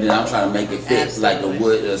and then I'm trying to make it fit Absolutely. like a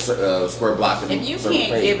wood square block. If you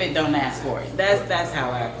can't give it, don't ask for it. That's how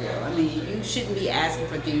I feel. I mean, you shouldn't be asking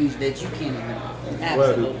for things that you can't even offer.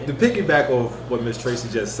 Absolutely. Well, to piggyback off what Miss Tracy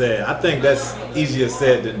just said, I think that's easier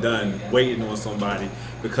said than done, waiting on somebody,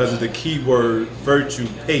 because of the key word virtue,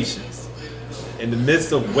 patience. In the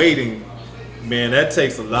midst of waiting, man, that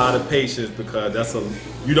takes a lot of patience, because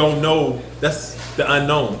you don't know, that's the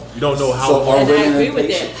unknown. You don't know how So long. And I waiting agree and with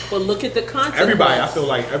that. patience. But look at the consequences. Everybody, I feel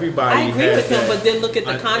like everybody I agree has with him, that but then look at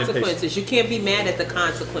the impatience. consequences. You can't be mad at the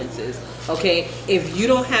consequences, okay? If you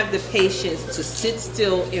don't have the patience to sit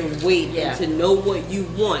still and wait and to know what you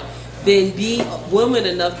want, then be woman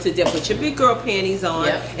enough to put your big girl panties on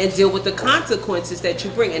and deal with the consequences that you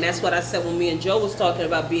bring. And that's what I said when me and Joe was talking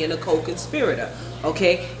about being a co-conspirator,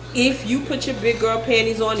 okay? If you put your big girl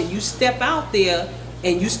panties on and you step out there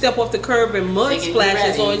and you step off the curb and mud Thinking you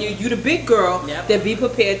splashes ready. on you, you the big girl, Yep. then be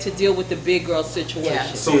prepared to deal with the big girl situation.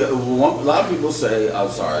 Yeah. See, a lot of people say, I'm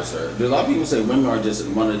sorry, sir. A lot of people say women are just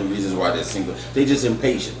one of the reasons why they're single. They're just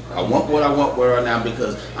impatient. I want what I want right now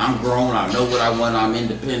because I'm grown, I know what I want, I'm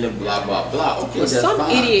independent, blah, blah, blah. Okay, Well, that's some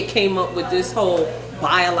fine. idiot came up with this whole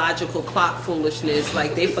biological clock foolishness.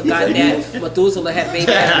 Like they forgot Yeah, that Methuselah had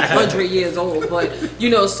baby at 100 years old. But you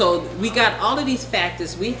know, so we got all of these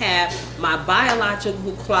factors. We have my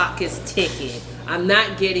biological clock is ticking. I'm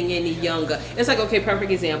not getting any younger. It's like, okay,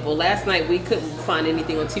 perfect example. Last night we couldn't find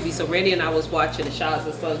anything on TV, so Randy and I was watching The Showers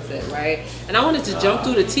of Sunset, right? And I wanted to jump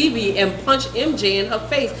through the TV and punch MJ in her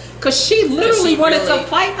face because she literally wanted to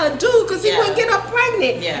fight her dude because he wouldn't get her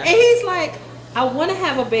pregnant. Yeah. And he's like, I want to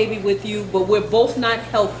have a baby with you, but we're both not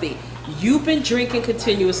healthy. You've been drinking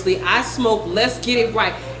continuously. I smoke. Let's get it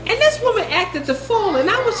right. And this woman acted the fool, and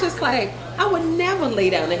I was just like, I would never lay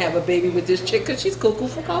down and have a baby with this chick because she's cuckoo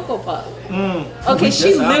for Cocoa Puff. Okay,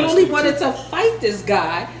 she literally wanted to fight this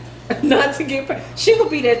guy, not to get pregnant. She would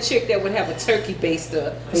be that chick that would have a turkey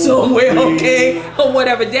baster somewhere, okay, or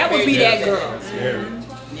whatever. That would be that girl.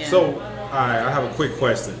 Yeah. So, all right, I have a quick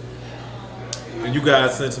question. And you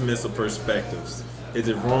guys' sentiments or perspectives. Is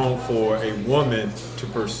it wrong for a woman to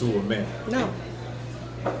pursue a man? No.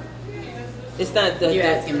 It's not the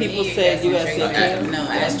asking people me, said you're you asking asking Tracy. him. No,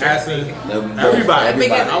 ask Asking Everybody. everybody.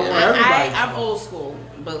 Because I want everybody. I'm old school,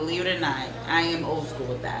 believe it or not. I am old school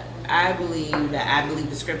with that. I believe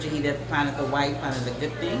the scripture, he that findeth a wife findeth a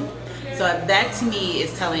good thing. So that to me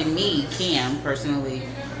is telling me, Cam, personally,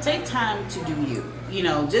 take time to do you. You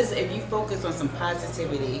know, just if you focus on some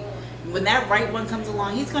positivity, when that right one comes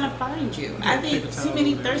along, he's gonna find you. I think too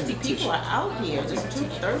many thirsty people are out here, just too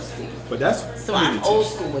thirsty. But that's So I'm old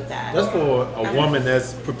school with that. That's for a woman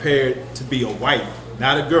that's prepared to be a wife,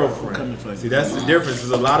 not a girlfriend. See, that's the difference.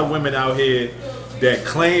 There's a lot of women out here that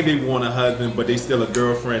claim they want a husband, but they still a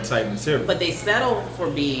girlfriend type material. But they settle for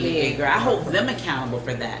being a girl. I hold them accountable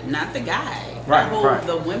for that, not the guy. Right, I hold right.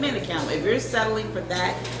 the women accountable. If you're settling for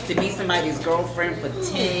that, to be somebody's girlfriend for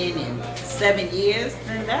 10 and 7 years,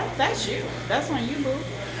 then that's you. That's on you, boo.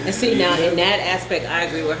 And see, now in that aspect, I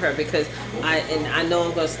agree with her, because I know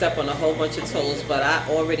I'm going to step on a whole bunch of toes, but I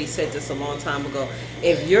already said this a long time ago.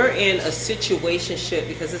 If you're in a situationship,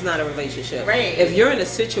 because it's not a relationship, right? If you're in a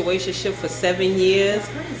situationship for 7 years,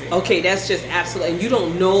 okay, that's just absolute, and you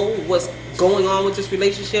don't know what's going on with this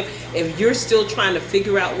relationship. If you're still trying to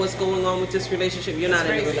figure out what's going on with this relationship, you're not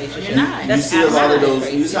in a relationship. You're not. You see a lot of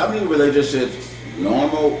those. You see how many relationships,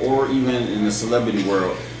 normal or even in the celebrity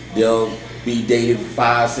world, they'll be dated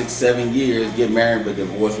 5, 6, 7 years, get married, but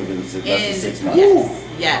divorce within less than 6 months.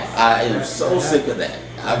 Yes. I am so sick of that.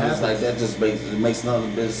 I'm just like, that just makes none of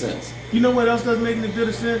the bit of sense. You know what else doesn't make any bit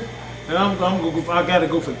of sense? And I gotta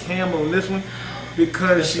go for Cam on this one,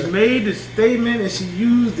 because she made the statement and she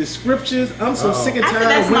used the scriptures. I'm so sick and I tired said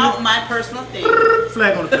that's of women. my personal thing.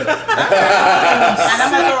 Flag on the plate. And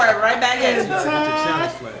I'm gonna throw it right back at you.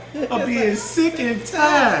 Tired of being sick and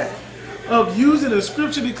tired of using a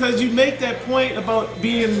scripture, because you make that point about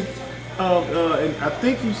being and I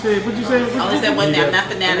think you said, what'd you say? I only said one thing. I'm not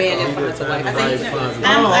fanatical.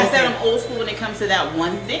 I said I'm old school when it comes to that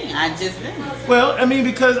one thing. I just didn't. Well, I mean,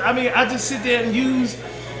 because I just sit there and use.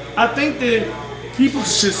 I think that people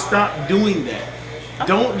should stop doing that.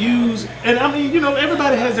 Don't use, and I mean, you know,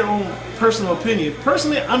 everybody has their own personal opinion.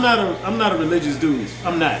 Personally, I'm not a religious dude.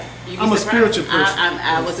 I'm not. I'm a spiritual person.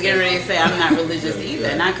 I was getting ready to say I'm not religious either,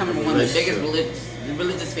 and I come from one of the biggest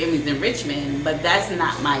religious families in Richmond, but that's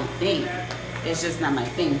not my thing. It's just not my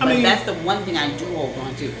thing. But that's the one thing I do hold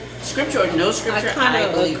on to. Scripture or no scripture, I kind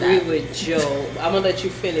of agree that. with Joe. I'm gonna let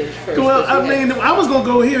you finish first. Well, I mean, I was gonna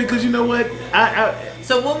go here because you know what?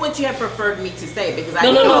 So what would you have preferred me to say? Because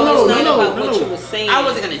I no, what you were saying. I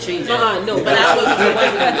wasn't gonna change it. No, but I wasn't gonna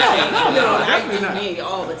change it. No, I do me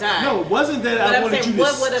all the time. No, it wasn't that but I wanted you to.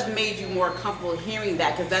 What would have made you more comfortable hearing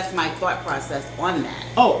that? Because that's my thought process on that.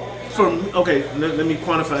 Oh, okay. Let me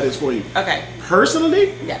quantify this for you. Okay.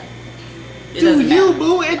 Personally, yeah. Do you,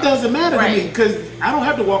 boo? It doesn't matter to me, Right. because I don't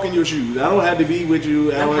have to walk in your shoes. I don't have to be with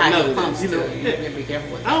you. I don't have none of that. You know, you gotta be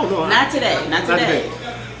careful with that. I don't know. Not today. Not today.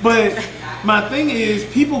 But my thing is,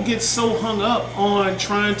 people get so hung up on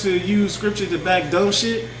trying to use scripture to back dumb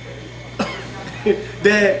shit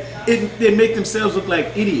that they make themselves look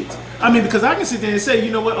like idiots. I mean, because I can sit there and say,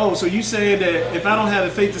 you know what? Oh, so you saying that if I don't have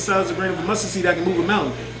the faith the size of a grain of a mustard seed, I can move a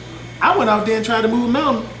mountain? I went out there and tried to move a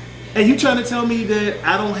mountain, and you trying to tell me that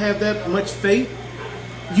I don't have that much faith?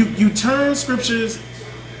 You turn scriptures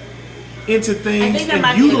into things I think that and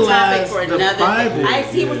might be a topic utilize for the another. Bible. I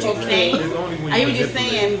see what you're saying. I hear what you're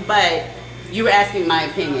saying, but you were asking my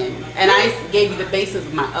opinion, and I gave you the basis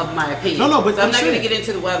of my opinion. No, but so I'm not going saying. to get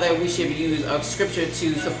into whether we should use a scripture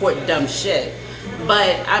to support dumb shit.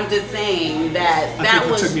 But I'm just saying that I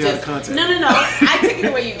think was you took me just out of context. no. I took it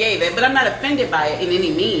the way you gave it, but I'm not offended by it in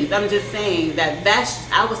any means. I'm just saying that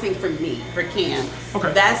I was saying for me, for Cam,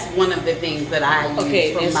 that's one of the things that I use.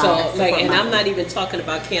 Okay, for and my, so like, and my I'm not even talking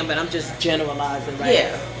about Cam, but I'm just generalizing, right?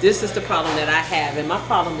 Yeah. This is the problem that I have, and my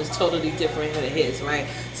problem is totally different than his, right?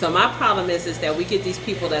 So my problem is that we get these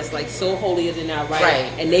people that's like so holier than thou,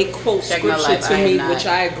 right? And they quote Check my scripture life, to I me, am not. which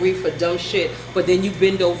I agree for dumb shit, but then you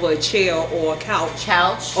bend over a chair or a couch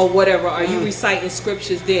or whatever, are you reciting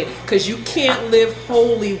scriptures then? Because you can't live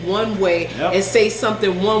holy one way and say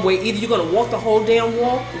something one way. Either you're gonna walk the whole damn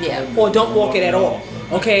walk, or don't walk it at all.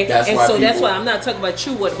 Okay, that's why I'm not talking about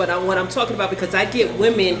you, what I'm talking about, because I get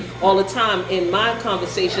women all the time in my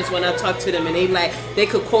conversations when I talk to them, and they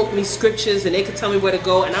could quote me scriptures and they could tell me where to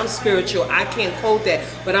go, and I'm spiritual, I can't quote that,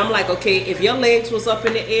 but I'm like, okay, if your legs was up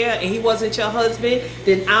in the air and he wasn't your husband,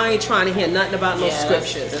 then I ain't trying to hear nothing about no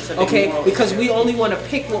scriptures, okay? Because we only want to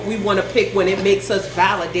pick what we want to pick when it makes us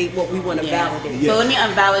validate what we want to validate. So let me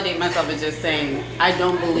unvalidate myself and just saying I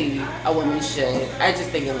don't believe a woman should. I just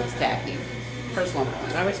think it looks tacky. Personal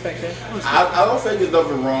opinion. I respect that. I don't think there's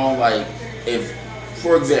nothing wrong, like, if,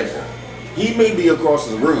 for example, He may be across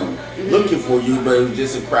the room looking for you, but it was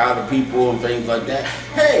just a crowd of people and things like that.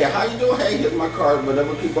 Hey, how you doing? Hey, here's my card,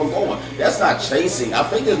 whatever, keep on going. That's not chasing. I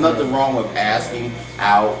think there's nothing wrong with asking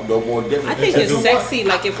out, no more different. I think it's sexy,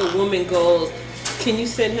 like if a woman goes, can you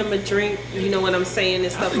send him a drink? You know what I'm saying,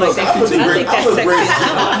 and stuff like that. I think that's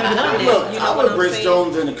sexy. Look, I put Bridge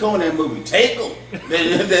Jones in the Conan movie. Take him.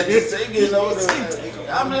 You know,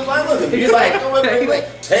 I'm just like, look, if you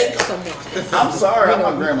like, take him. I'm sorry, I'm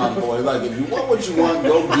my grandma's boy. Like, if you want what you want,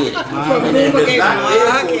 go get it. And if it's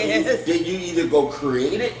not there for you, then you either go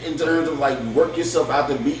create it in terms of like work yourself out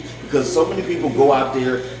the beat, because so many people go out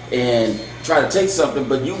there and try to take something,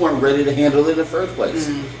 but you weren't ready to handle it in the first place.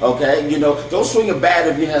 Okay, you know, don't swing a bat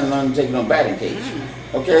if you haven't learned to take it on batting cage.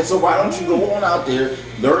 Okay, so why don't you go on out there,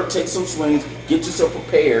 learn to take some swings, get yourself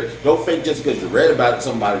prepared. Don't fake just because you read about it,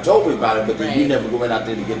 somebody told me about it, but then you never went out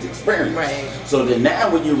there to get the experience. So then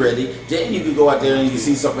now when you're ready, then you can go out there and you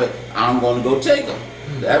see something, I'm going to go take them.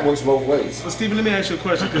 That works both ways. Well, Stephen, let me ask you a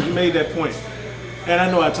question, because you made that point. And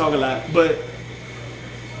I know I talk a lot, but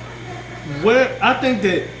where I think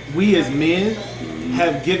that we as men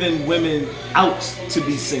have given women outs to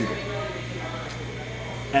be single.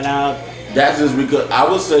 And that's just because I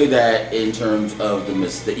would say that in terms of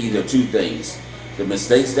the either two things, the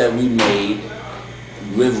mistakes that we made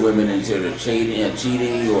with women into the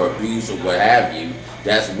cheating or abuse or what have you.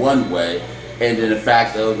 That's one way, and then the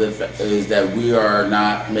fact of is that we are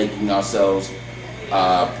not making ourselves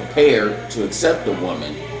prepared to accept a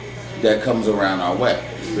woman that comes around our way.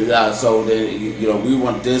 So then, you know, we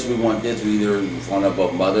want this. We either want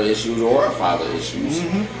about mother issues or father issues.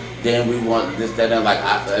 Then we want this, that, and like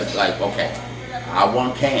okay, I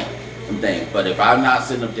want Cam and things. But if I'm not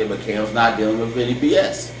sitting up there, but Cam's not dealing with any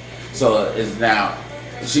BS. So it's now,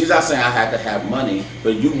 she's not saying I have to have money,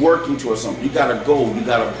 but you working towards something. You got a goal, you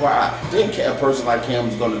got a pride. Then a person like Cam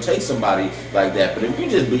is going to take somebody like that. But if you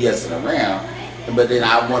just BSing around, but then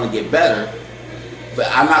I want to get better, but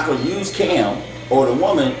I'm not going to use Cam or the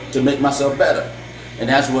woman to make myself better. And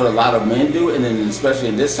that's what a lot of men do, and then especially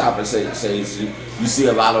in this topic, you see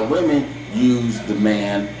a lot of women use the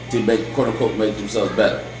man to make, quote unquote, make themselves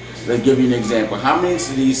better. Let me give you an example. How many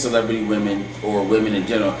of these celebrity women, or women in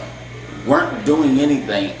general, weren't doing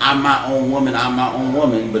anything? I'm my own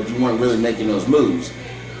woman, but you weren't really making those moves.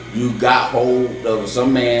 You got hold of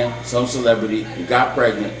some man, some celebrity, you got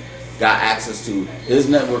pregnant, got access to his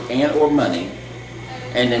network and or money,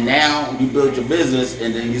 and then now you build your business,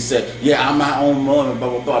 and then you say, yeah, I'm my own woman, blah,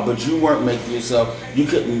 blah, blah, but you weren't making yourself, you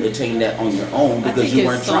couldn't attain that on your own because you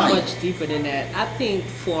weren't trying. I think it's so much deeper than that.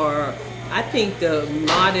 I think the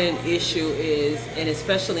modern issue is, and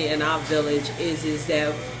especially in our village, is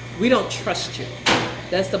that we don't trust you.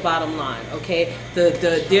 That's the bottom line, okay?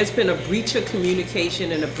 There's been a breach of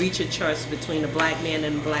communication and a breach of trust between a black man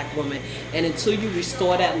and a black woman. And until you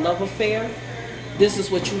restore that love affair, this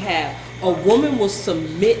is what you have. A woman will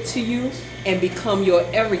submit to you and become your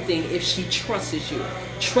everything if she trusts you.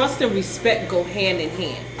 Trust and respect go hand in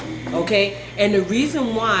hand, okay? And the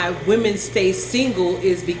reason why women stay single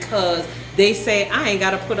is because they say, I ain't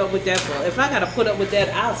got to put up with that. If I got to put up with that,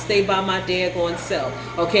 I'll stay by my daggone self,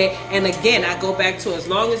 okay? And again, I go back to, as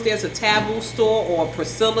long as there's a Taboo store or a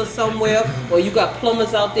Priscilla somewhere, or you got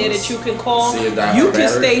plumbers out there that you can call, you can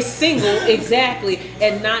stay single, exactly,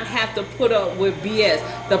 and not have to put up with BS.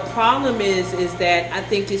 The problem is that I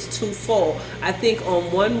think it's twofold. I think on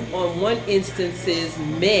one instances,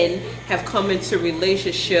 men have come into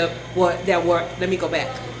relationship let me go back.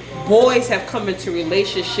 Boys have come into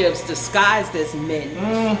relationships disguised as men,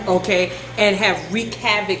 okay, and have wreaked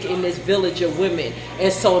havoc in this village of women.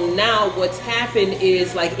 And so now what's happened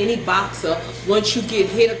is, like any boxer, once you get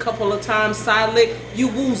hit a couple of times side lick, you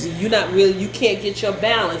woozy. You can't get your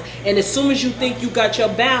balance. And as soon as you think you got your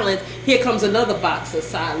balance, here comes another boxer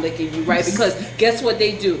side licking you, right? Because guess what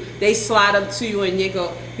they do? They slide up to you and you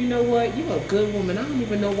go, you know what, you're a good woman. I don't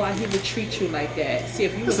even know why he would treat you like that. See,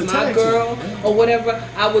 if you was my girl or whatever,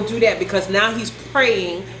 I would do that, because now he's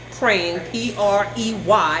preying, P-R-E-Y-I-N-G,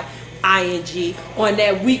 on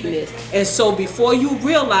that weakness. And so before you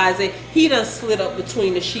realize it, he done slid up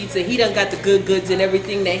between the sheets and he done got the good goods and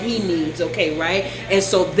everything that he needs, okay, right? And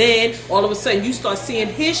so then all of a sudden you start seeing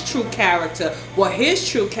his true character. Well, his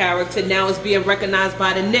true character now is being recognized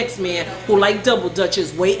by the next man who, like double dutch,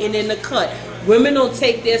 is waiting in the cut. Women don't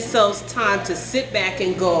take themselves time to sit back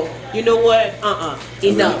and go, you know what,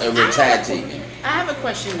 enough. I have a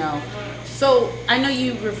question though. So I know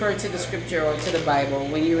you referred to the scripture or to the Bible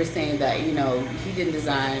when you were saying that, you know, he didn't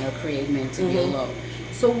design or create men to be alone.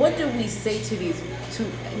 So what do we say to these two?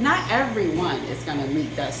 Not everyone is going to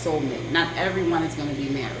meet that soulmate. Not everyone is going to be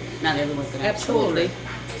married. Not everyone's going to have children.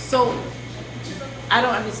 So I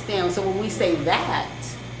don't understand. So when we say that,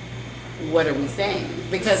 what are we saying?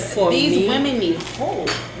 Because For these me- women need hope.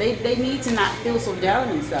 They need to not feel so down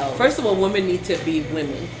on themselves. First of all, women need to be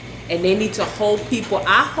women. And they need to hold people.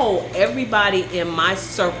 I hold everybody in my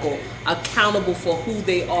circle accountable for who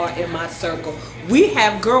they are in my circle. We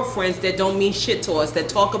have girlfriends that don't mean shit to us, that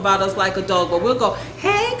talk about us like a dog, but we'll go,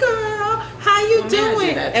 hey girl, how you Well, men do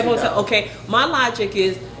doing? that too, Everyone say, though. okay, my logic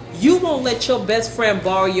is, you won't let your best friend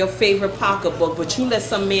borrow your favorite pocketbook, but you let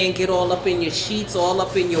some man get all up in your sheets, all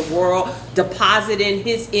up in your world, depositing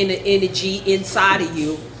his inner energy inside of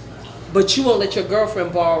you, but you won't let your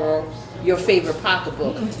girlfriend borrow your favorite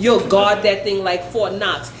pocketbook. You'll guard that thing like Fort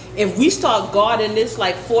Knox. If we start guarding this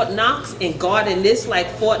like Fort Knox and guarding this like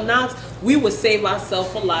Fort Knox, we would save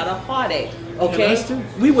ourselves a lot of heartache. Okay? that's true.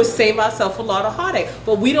 We would save ourselves a lot of heartache.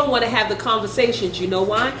 But we don't want to have the conversations. You know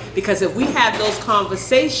why? Because if we have those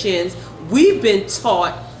conversations, we've been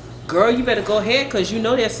taught, girl, you better go ahead, because you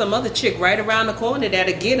know there's some other chick right around the corner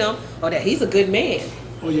that'll get him, or that he's a good man.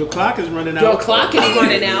 Well, your clock is running out. Your clock is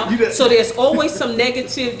running out. You got- So there's always some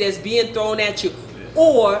negative that's being thrown at you.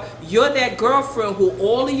 Or you're that girlfriend who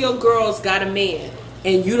all of your girls got a man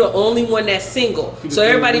and you're the only one that's single. So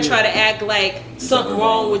everybody try to act like something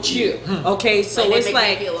wrong with you. Okay, so Like they it's make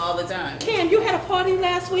like, me feel all the time. Cam, you had a party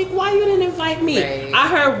last week. Why you didn't invite me? Right. I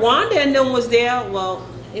heard Wanda and them was there. Well,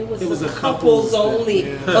 it was a couples only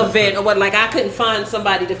event or what. Like I couldn't find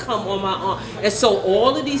somebody to come on my own. And so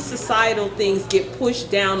all of these societal things get pushed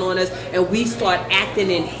down on us, and we start acting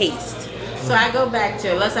in haste. So I go back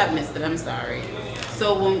to, unless I missed it, I'm sorry.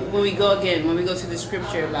 So when we go to the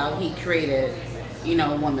scripture about he created, you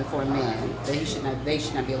know, a woman for a man, that they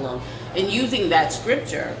should not be alone. And using that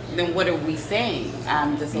scripture, then what are we saying?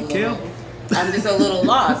 I'm just a little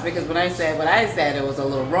lost, because when I said what I said, it was a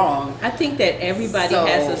little wrong. I think that everybody So,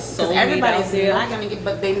 has a 'cause soulmate out everybody's there. not gonna get,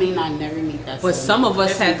 but they may not never meet that. But soulmate. some of us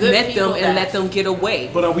There's some have good met people them and that- let them get away.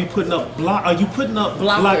 But are we putting up Are you putting up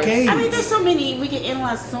Blockers. blockades? I mean, there's so many. We can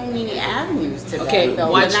analyze so many avenues to Okay, that.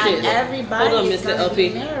 Though. watch Not this. everybody. Hold on, is Mr. gonna LP.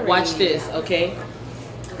 be married. Watch this, okay?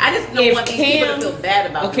 I just don't want these people to feel bad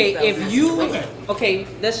about okay, themselves. if you, okay,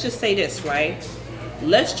 let's just say this, right?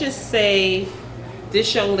 Let's just say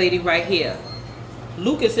this young lady right here,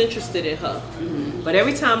 Luke is interested in her, but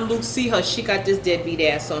every time Luke see her, she got this deadbeat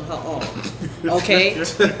ass on her arm. Okay,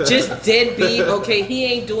 just deadbeat. Okay, he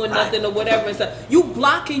ain't doing nothing or whatever. And stuff. You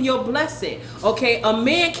blocking your blessing. Okay, a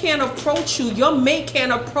man can't approach you. Your mate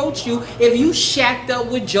can't approach you if you shacked up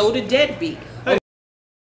with Joe the deadbeat. Okay?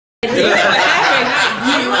 And then what happened?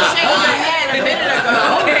 You were shaking your head a minute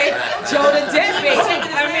ago. Okay, Joe the deadbeat.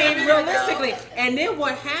 I mean, realistically. And then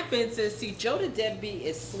what happens is, see, Joe the deadbeat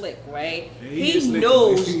is slick, right? Yeah, he is He slick.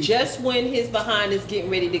 knows just when his behind is getting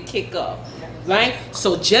ready to kick up, right?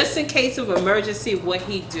 So just in case of emergency, what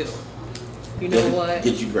he do? You know what?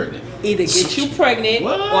 Get you pregnant. Either get you pregnant,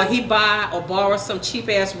 What? or he buy or borrow some cheap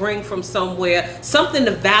ass ring from somewhere, something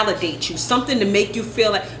to validate you, something to make you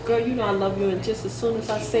feel like, girl, you know I love you, and just as soon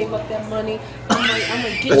as I save up that money, I'm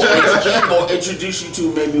gonna get you. Or introduce you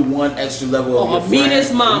to maybe one extra level of Or your Amina's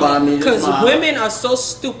friend. mama, because mom. women are so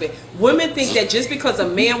stupid. Women think that just because a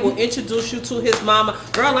man will introduce you to his mama,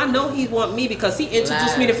 girl, I know he want me because he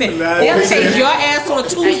introduced me to family. Lies. They'll take your ass on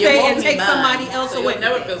And you Tuesday won't and be take mine, somebody else so away. You'll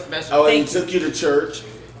never feel special. Oh, and he Thank you. took you to church.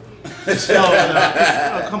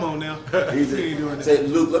 Oh, come on now. He's You ain't doing that. Say,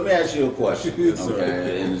 Luke, let me ask you a question. Yes, sir.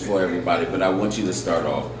 Okay, and it's for everybody, but I want you to start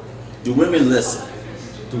off. Do women listen?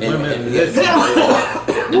 Do women listen?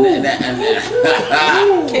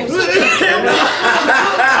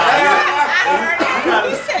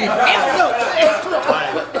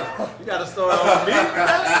 You gotta start on me.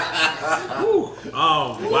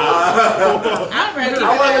 Oh wow! I'm ready.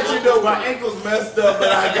 I want to let you know my ankle's messed up, but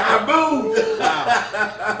I got moved.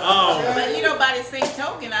 But you know, by the same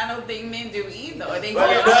token, I don't think men do either. Or they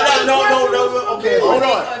No. Okay, hold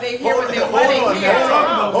on. Or they hear what they Hold want to on. hear.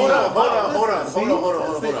 Hold on.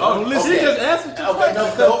 Oh, listen, he just answered your Okay,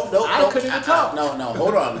 question. no. I couldn't even talk. No,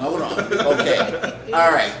 hold on. Okay.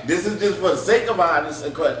 All right. This is just for the sake of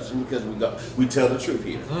honest question, because we tell the truth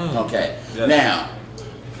here. Okay. Yes. Now,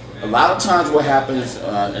 a lot of times what happens,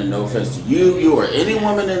 and no offense to you or any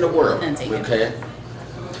woman in the world, None taken. okay?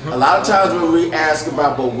 A lot of times when we ask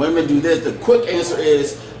about, but women do this, the quick answer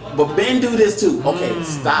is, but men do this too. Okay,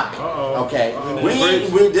 stop it. Uh-oh. Okay,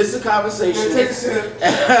 Bridge. this is a conversation.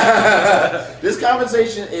 This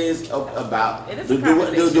conversation is about It is a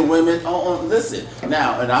conversation. the women. Listen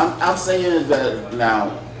now, and I'm saying that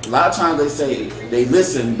now. A lot of times they say they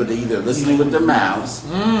listen, but they either listening with their mouths,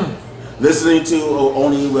 listening to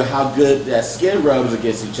only with how good that skin rubs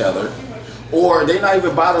against each other, Or they're not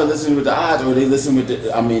even bothering listening with the eyes, or they listen with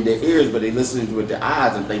their ears, but they listen with their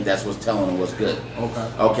eyes and think that's what's telling them what's good.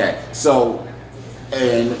 Okay. So,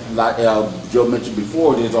 and like Joe mentioned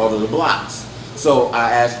before, there's all of the blocks. So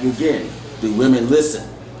I ask you again, do women listen?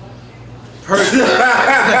 Personally,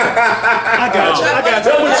 I got you.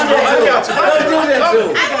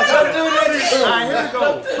 all right, here we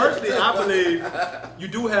go. Personally, I believe you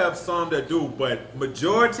do have some that do, but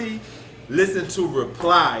majority listen to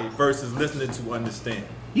reply versus listening to understand.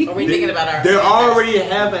 Are we thinking about our? They already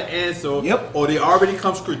have an answer, Yep. or they already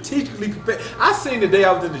come strategically prepared. I seen the day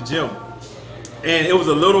I was in the gym, and it was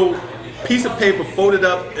a little piece of paper folded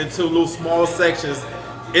up into little small sections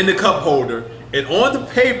in the cup holder, and on the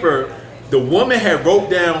paper, the woman had wrote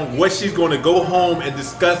down what she's going to go home and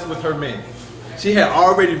discuss with her man. She had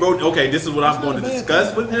already wrote, okay, this is what I'm going to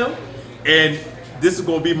discuss with him, and this is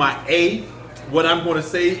going to be my A, what I'm going to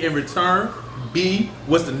say in return. B,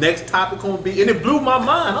 what's the next topic going to be? And it blew my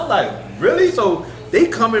mind. I'm like, really? So they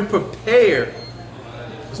come in prepared.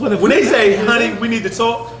 When they say, honey, we need to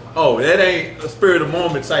talk, oh, that ain't a spirit of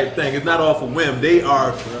moment type thing. It's not off a whim. They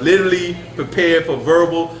are literally prepared for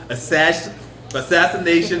verbal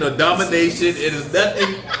assassination or domination. It is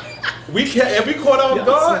nothing. We can't. If we caught off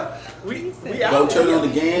guard, we out. Don't turn on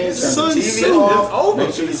the games, turn Son, the TV off. It's over.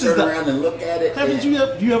 Make sure you turn around and look at it. Haven't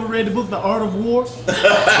you ever read the book The Art of War?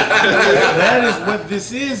 That is what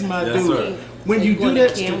this is, my Yes, dude. sir. When you do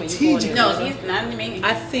that strategically. No, he's not me.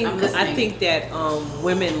 I think that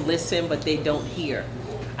women listen, but they don't hear.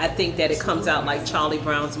 I think that it comes out like Charlie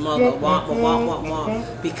Brown's mother, wah, wah, wah, wah, wah.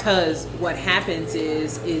 Because what happens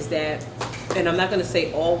is that, and I'm not going to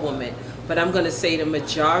say all women, but I'm going to say the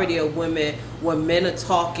majority of women, when men are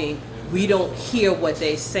talking, we don't hear what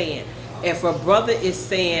they're saying. If a brother is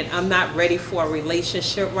saying, I'm not ready for a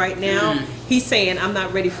relationship right now, he's saying, I'm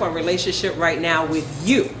not ready for a relationship right now with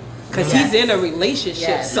you. Because he's in a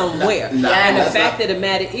relationship somewhere. And the fact of the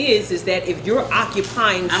matter is that if you're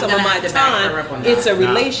occupying some of my time, it's a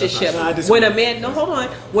relationship. When a man,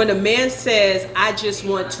 when a man says, I just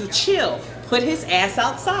want to chill, put his ass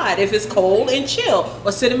outside if it's cold and chill,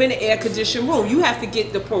 or sit him in an air-conditioned room. You have to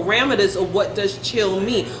get the parameters of what does chill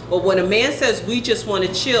mean. But when a man says we just want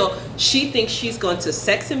to chill, she thinks she's going to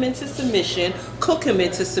sex him into submission, cook him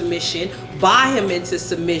into submission, buy him into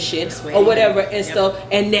submission, or whatever and stuff,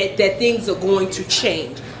 and that things are going to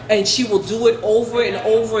change. And she will do it over and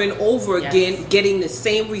over and over again, getting the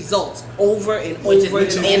same results over and over and over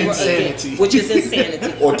again, which is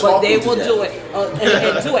insanity. But they will do it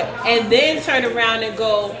and do it, and then turn around and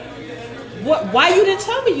go, "What? Why you didn't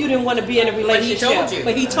tell me you didn't want to be in a relationship?"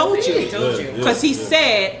 But he told you. He told you. Because he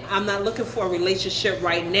said, "I'm not looking for a relationship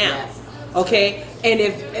right now." Okay, and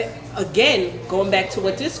if again, going back to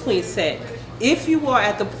what this queen said. If you are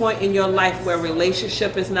at the point in your life where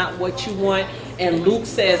relationship is not what you want, and Luke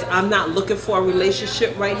says, I'm not looking for a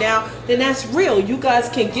relationship right now, then that's real. You guys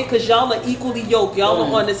can get, because y'all are equally yoked. Y'all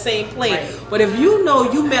are on the same plane. Right. But if you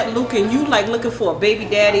know you met Luke and you like looking for a baby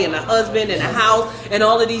daddy and a husband and a house and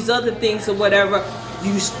all of these other things or whatever,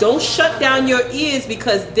 you don't shut down your ears,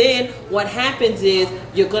 because then what happens is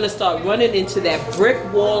you're going to start running into that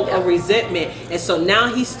brick wall of resentment. And so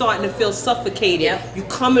now he's starting to feel suffocated. You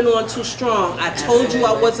coming on too strong. I told you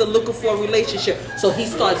I wasn't looking for a relationship. So he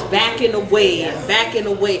starts backing away and backing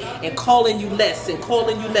away and calling you less and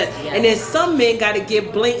calling you less. And then some men got to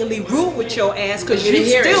get blatantly rude with your ass because you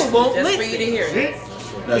still won't listen. Just for you to hear it.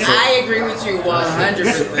 I agree with you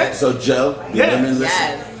 100%. So Joe, women listen.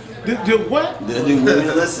 Yes. Do what? Do women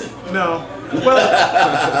listen? No.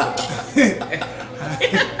 Well,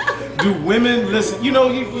 do women listen? You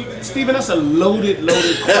know, Stephen, that's a loaded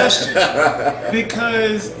question.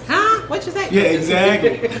 Because... Huh? What you say? Yeah,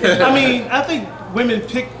 exactly. I mean, I think women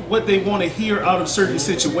pick what they want to hear out of certain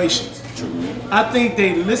situations. I think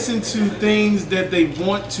they listen to things that they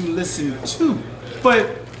want to listen to.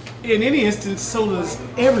 But in any instance, so does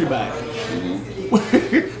everybody.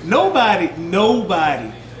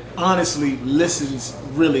 Nobody honestly listens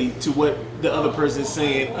really to what the other person is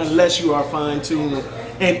saying unless you are fine-tuned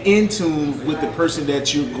and in tune with the person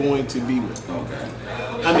that you're going to be with.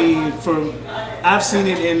 I mean, I've seen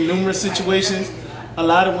it in numerous situations. A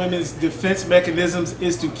lot of women's defense mechanisms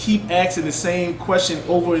is to keep asking the same question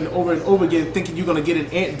over and over and over again, thinking you're going to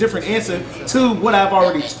get a different answer to what I've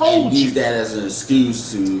already told you. Use that as an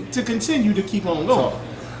excuse to continue to keep on going.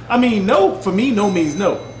 I mean, no, for me, no means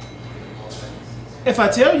no. If I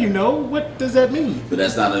tell you no, what does that mean? But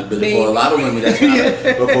that's not. But for a lot of women, that's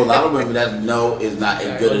not. But for a lot of women, that no is not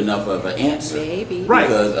a good enough of an answer. Maybe. Right.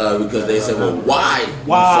 Because they say, well, why?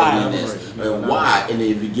 Why? You saying this? And why? And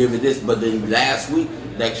then if you give it this, but then last week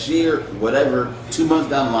next year, whatever, 2 months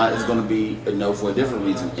down the line, is going to be a no for a different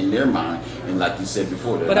reason in their mind. And like you said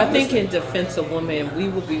before, but I think in defense of women, we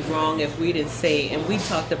would be wrong if we didn't say, and we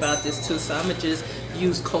talked about this too, so I'm going to just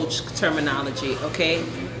use coach terminology, okay?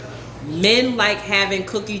 Men like having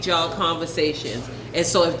cookie jar conversations. And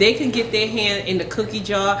so if they can get their hand in the cookie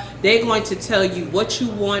jar, they're going to tell you what you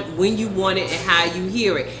want, when you want it, and how you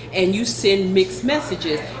hear it. And you send mixed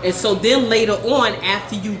messages. And so then later on,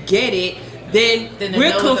 after you get it, then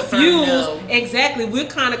we're confused. Exactly, we're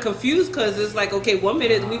kind of confused because it's like, okay, 1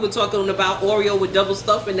 minute we were talking about Oreo with double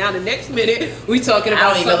stuff, and now the next minute we talking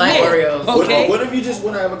about I don't even like Oreos. Okay. What if you just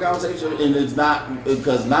want to have a conversation and it's not,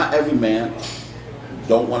 because not every man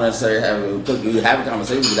don't want to say have a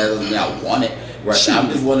conversation, but that doesn't mean I want it. Right. I'm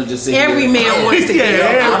just want to just say every man wants to get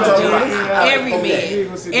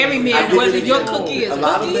every man, whether your cookie is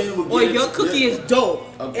cookie or your cookie is dope.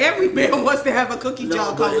 Okay. Every man wants to have a cookie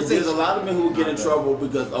jar conversation. There's a lot of men who will get in trouble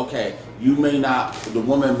because, okay, you may not, the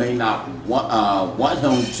woman may not want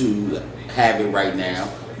him to have it right now,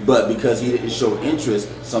 but because he didn't show interest,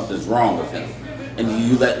 something's wrong with him. And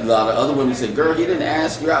you let a lot of other women say, girl, he didn't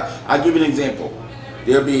ask you out. I'll give you an example.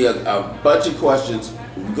 There'll be a bunch of questions.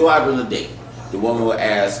 We go out on a date. The woman will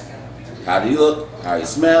ask, how do you look? How you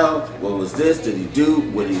smell? What was this? Did he do?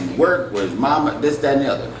 Where did he work? Where's mama? This, that, and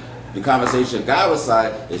the other. The conversation guy was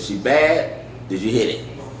like, is she bad? Did you hit it?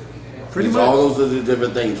 Pretty much. All those are the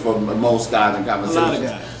different things for most guys in conversations.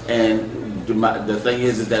 And the thing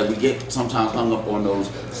is that we get sometimes hung up on those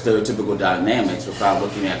stereotypical dynamics without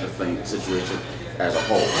looking at the situation as a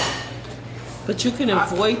whole. But you can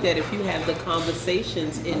avoid that if you have the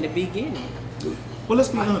conversations in the beginning. Well, let's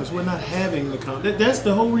be honest. We're not having the conversation. That's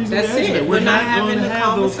the whole reason. That's it. We're not going to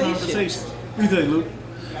have those conversations. What do you think, Luke?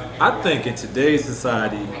 I think in today's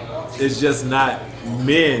society, it's just not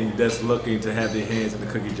men that's looking to have their hands in the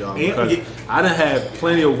cookie jar. Because I done had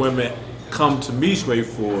plenty of women come to me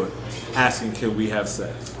straightforward asking, can we have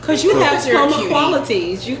sex? Because you have some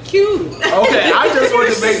qualities. You cute. Okay, I just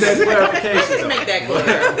wanted to make that clarification. Let's make that clear.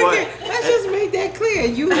 Let's just make that clear.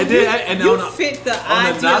 You fit the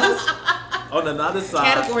ideals. On another side,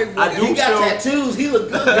 category I do got tattoos. He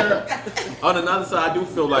look good, girl. On another side, I do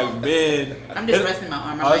feel like men. I'm just resting my arm.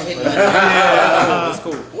 I'm not hitting my that's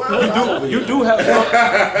cool. You do have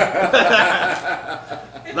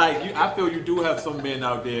like I feel you do have some men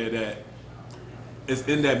out there that is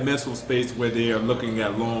in that mental space where they are looking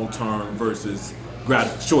at long-term versus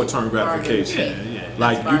short-term gratification. Yeah.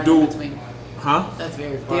 Like you do. Huh? That's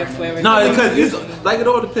very far. No, because it's like it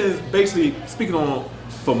all depends. Basically, speaking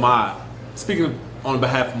on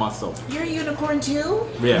behalf of myself. You're a unicorn too?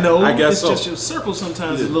 Yeah, no, I guess it's just your circle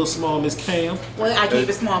sometimes is a little small, Miss Cam. Well, I keep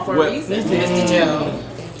it small for a reason, Mr. Joe.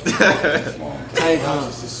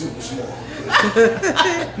 It's super small.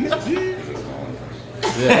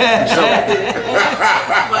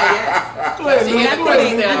 I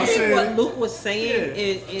think what Luke was saying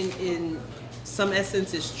in some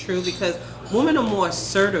essence is true because women are more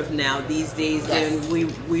assertive now these days than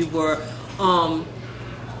we were.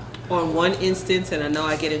 On one instance, and I know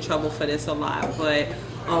I get in trouble for this a lot, but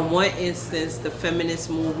on one instance, the feminist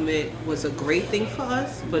movement was a great thing for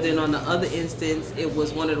us, but then on the other instance, it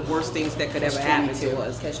was one of the worst things that could ever happen to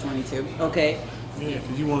us. Catch-22. Okay. Yeah,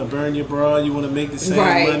 because you want to burn your bra, you want to make the same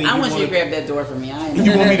money. I want you to grab that door for me. You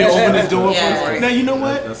want me to open this door for you? Now, you know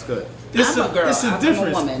what? That's good. I'm a girl. It's a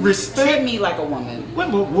difference. I'm a woman. Respect. Treat me like a woman.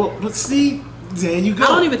 But see, there you go. I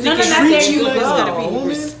don't even think treat you like it's got a to be woman.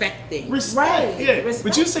 respecting. Respect, yeah.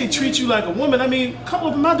 But you say treat you like a woman. I mean, come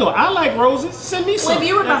open my door. I like roses. Send me some. Well, if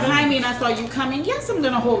you were behind me and I saw you coming, yes, I'm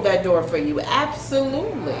gonna hold that door for you.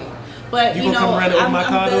 Absolutely. But you gonna come around and open my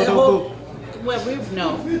car door? Well,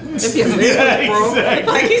 no. If your leg was broke,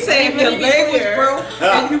 like he said, if your leg was broke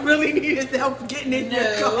and you really needed help getting in your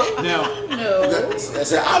car. No. I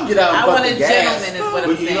said, I'll get out and I want the a gas. gentleman is what I'm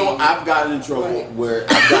But saying. you know, I've gotten in trouble where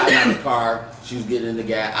I've gotten out of the car, she was getting in the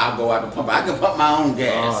gas, I'll go out and pump. I can pump my own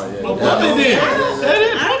gas. Well, pump it then.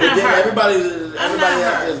 Everybody out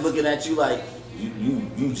there is looking at you like,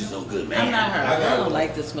 you just no good, man. I'm not her. I don't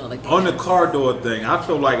like the smell of gas. On the car door thing, I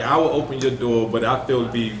feel like I will open your door, but I feel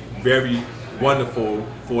it'd be very wonderful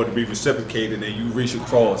for it to be reciprocated and you reach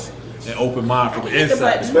across and open mine from the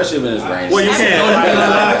inside. Especially when it's raining. Well, you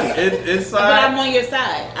can't. Inside. But I'm on your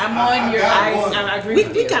side. I'm on your side. I agree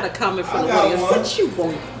with you. We got a comment from the audience. What you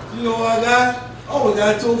want? You know what I got? Oh, we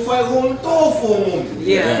got to fight on the door for a woman.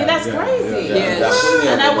 Yeah. See, that's crazy.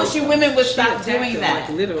 Yeah. And I wish you women would stop doing that.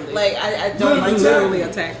 Like literally. Like, I don't literally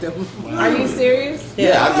attack them. Are you serious?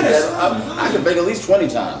 Yeah, I can beg at least 20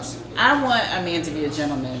 times. I want a man to be a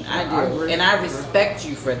gentleman. I do. And I respect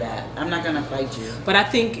you for that. I'm not going to fight you. But I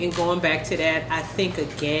think, in going back to that, I think,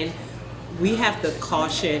 again, we have to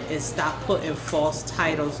caution and stop putting false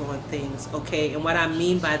titles on things, okay? And what I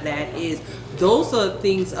mean by that is those are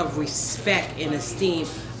things of respect and esteem.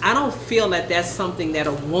 I don't feel that that's something that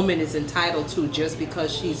a woman is entitled to just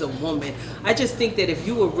because she's a woman. I just think that if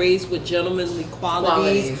you were raised with gentlemanly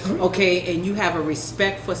qualities, okay, and you have a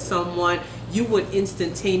respect for someone, you would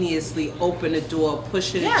instantaneously open a door,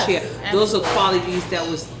 push in a chair. Those are qualities that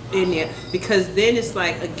was in there. Because then it's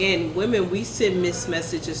like, again, women, we send mixed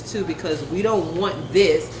messages too, because we don't want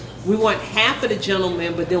this. We want half of the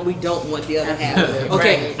gentleman, but then we don't want the other half.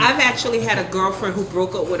 Okay, I've actually had a girlfriend who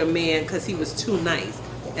broke up with a man because he was too nice.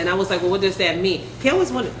 And I was like, well, what does that mean? He always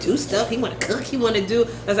want to do stuff. He want to cook. He want to do.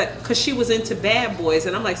 I was like, because she was into bad boys.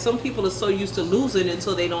 And I'm like, some people are so used to losing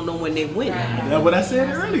until they don't know when they win. That's what I said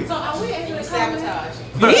earlier. So are we actually sabotage?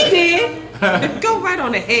 He did. Go right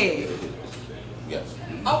on ahead. Yes.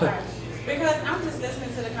 Okay. Because I'm just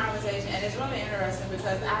listening to the conversation, and it's really interesting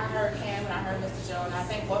because I heard Cam and I heard Mr. Joe, and I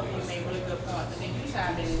think both of you made really good points. And then you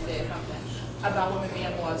chimed in and said something about women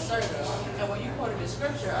being more assertive. And when you quoted the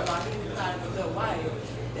scripture about he who finds a good wife,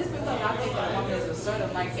 it's because I think that a woman is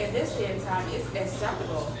assertive. Like, in this day and time, it's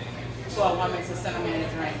acceptable for a woman to send a man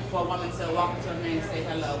a drink, for a woman to walk up to a man and say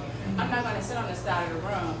hello. I'm not going to sit on the side of the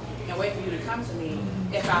room and wait for you to come to me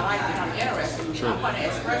if I like you and I'm interested in you. I'm going to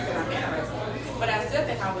express that I'm interested. But I still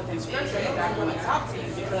think I'm within scripture if I'm going to talk to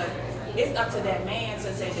you, because it's up to that man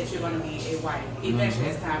to say that you're going to be a wife, eventually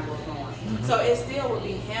as time goes on. So it still would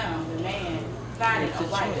be him, the man, finding a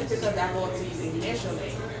wife. Just because I go to you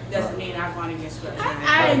initially doesn't mean I'm going against scripture.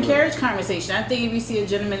 I encourage conversation. I think if you see a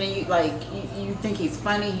gentleman and you think he's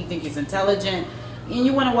funny, you think he's intelligent, and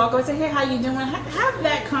you want to walk over and say, hey, how you doing? Have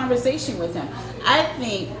that conversation with him. I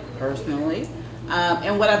think, personally,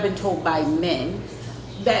 and what I've been told by men,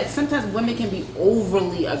 that sometimes women can be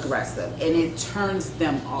overly aggressive and it turns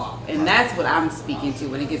them off. And that's what I'm speaking to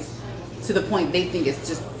when it gets to the point they think it's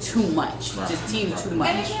just too much, just too much.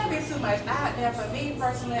 And it can be too much. Now, for me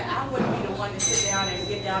personally, I wouldn't be the one to sit down and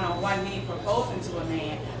get down on one knee proposing to a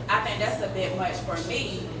man. I think that's a bit much for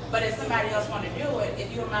me. But if somebody else want to do it,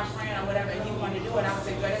 if you were my friend or whatever, and you want to do it, I would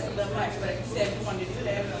say, girl, that's a little much. But if you said you want to do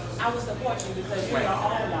that, I would support you because you're your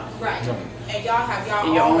own one. Right. And y'all have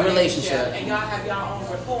your own relationship. And y'all have your own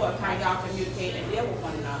rapport of how y'all communicate and deal with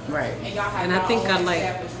one another. Right. And y'all have And your I think own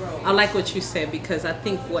established roles. I like what you said, because I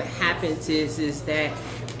think what happens is that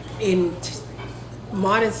in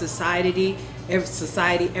modern society,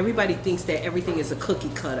 everybody thinks that everything is a cookie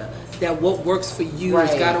cutter. That what works for you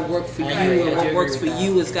has got to work for you, and what works for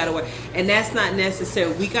you has got to work. And that's not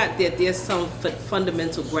necessary. We got that there's some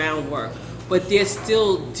fundamental groundwork, but there's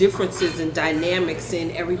still differences and dynamics in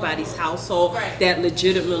everybody's household that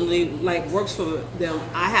legitimately works for them.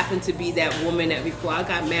 I happen to be that woman that before I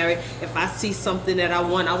got married, if I see something that I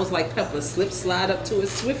want, I was like Pepper, slide up to it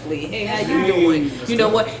swiftly. Hey, how you doing? You know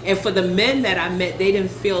what? And for the men that I met, they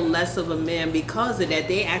didn't feel less of a man because of that.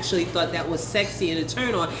 They actually thought that was sexy and a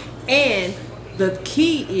turn on. And the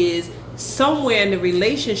key is somewhere in the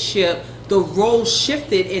relationship, the role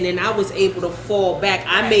shifted, and then I was able to fall back.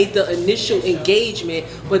 I made the initial engagement,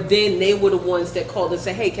 but then they were the ones that called and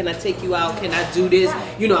said, hey, can I take you out? Can I do this?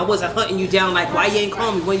 You know, I wasn't hunting you down like, why you ain't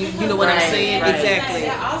call me? When you know what I'm saying? Exactly.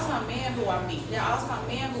 There are some men who are meek. There are some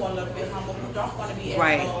men who are a little bit humble, who don't want to be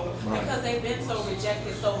exposed because they've been so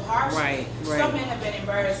rejected so harshly. Some men have been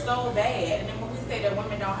embarrassed so bad, and then when we say that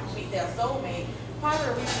women don't have to meet their soulmate, part of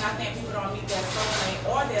the reason I think people don't meet their soulmate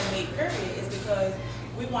or their mate, period, is because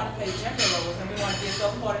we want to play gender roles and we want to get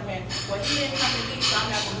so caught in, well, he didn't come to me, so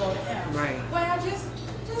I'm not going to go to him. Right. Well, just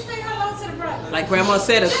say hello to the brother. Like Grandma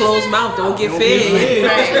said, a closed mouth don't get fed.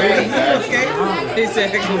 Right. Okay.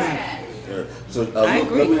 Exactly. So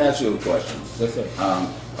let me ask you a question.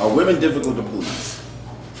 Are women difficult to please?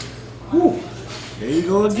 Whew. There you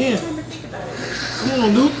go again. Come on,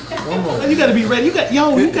 Luke. You got to be ready. You got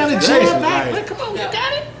to jab back. Come on, you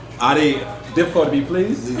got it. Are they difficult to be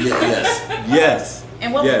pleased? Yes. Yes.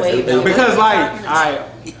 In what way, though? Because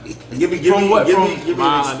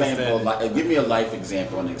give me a life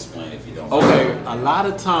example and explain if you don't. Okay, a lot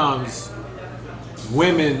of times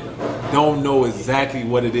women don't know exactly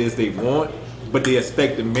what it is they want, but they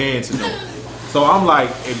expect the man to know. So I'm like,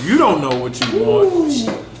 if you don't know what you want,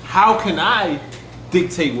 how can I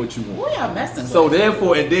dictate what you want? Boy, I'm messing with so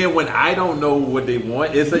therefore, and then when I don't know what they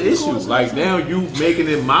want, it's an issue. Like now you making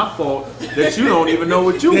it my fault that you don't even know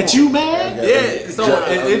what you want. That you mad? Yeah. So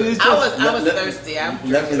it is just. I was thirsty.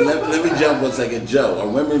 Let me jump 1 second. Joe, are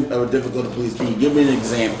women difficult to please? Can you give me an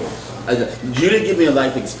example You didn't give me a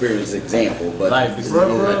life experience example, but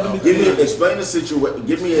explain the situation.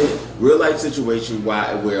 Give me a real life situation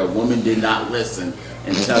where a woman did not listen,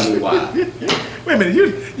 and tell me why. Wait a minute,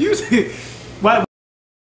 you why?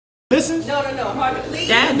 Listen. No, hard to please.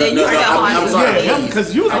 Then you said hard to please. Yeah,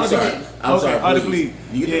 because you was I'm sorry. I'm sorry. Hard to please.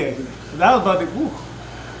 Yeah, that was about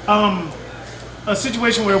to. A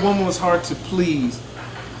situation where a woman was hard to please.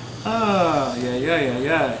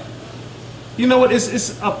 Yeah. You know what?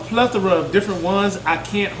 It's a plethora of different ones. I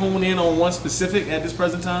can't hone in on one specific at this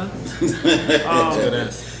present time. Good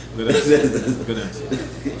answer.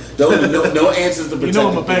 No answers to protect. You know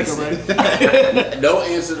I'm a banker, right? No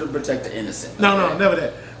answer to protect the innocent. No, never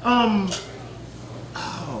that.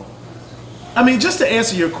 I mean, just to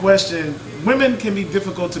answer your question, women can be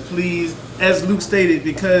difficult to please, as Luke stated,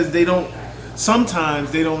 because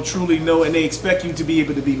sometimes they don't truly know, and they expect you to be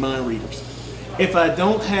able to be mind readers. If I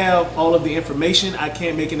don't have all of the information, I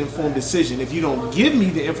can't make an informed decision. If you don't give me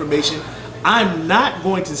the information, I'm not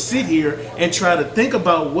going to sit here and try to think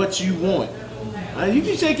about what you want. You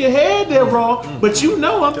can shake your head there, Raw, but you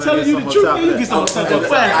know I'm telling you the truth. You get some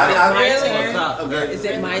Is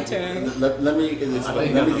it my turn? Let me give a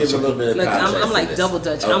little bit of Look, context. I'm like double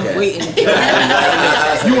dutch. I'm waiting.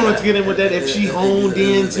 You want to get in with that if she honed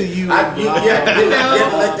in to you. Let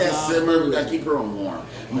that simmer. I keep her on warm.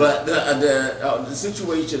 But the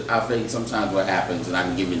situation, I think sometimes what happens, and I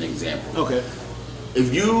can give you an example. Okay.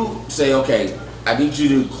 If you say, okay, I need you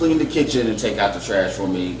to clean the kitchen and take out the trash for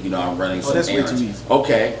me. You know, I'm running some errands. Way too easy.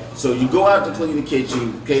 Okay, so you go out to clean the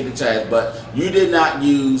kitchen, clean the trash, but you did not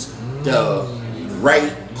use the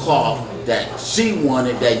right cloth that she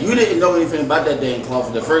wanted, that you didn't know anything about that damn cloth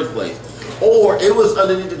in the first place. Or it was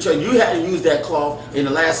underneath the tray. You had to use that cloth in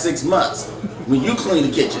the last 6 months when you cleaned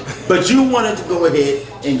the kitchen. But you wanted to go ahead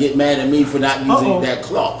and get mad at me for not using that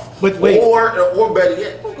cloth. But wait. Or better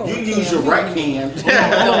yet, you use your right hand.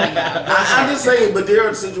 I'm just saying, but there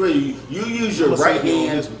are situations you use your right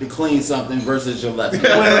hand to clean something versus your left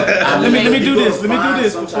hand. Let me do this. Let me do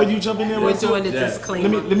this before you jump in there. We're doing it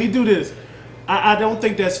disclaimer. Let me do this. I don't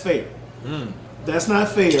think that's fair. That's not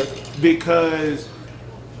fair because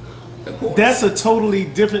that's a totally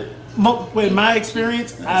different. In my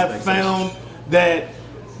experience, I've found that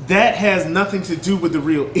has nothing to do with the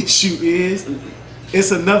real issue.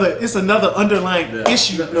 It's another underlying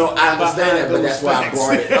issue. No, I understand that, but that's why I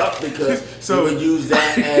brought it up, because so we would use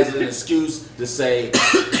that as an excuse to say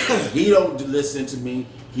he don't listen to me.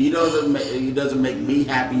 He doesn't make me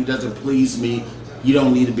happy. He doesn't please me. You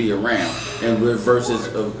don't need to be around, and versus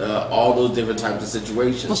all those different types of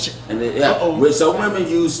situations. And some women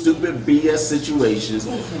use stupid BS situations.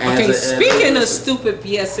 Okay, speaking of stupid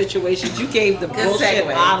BS situations, you gave the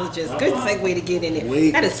bullshitologist. Good segue to get in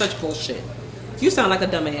it. That is such bullshit. You sound like a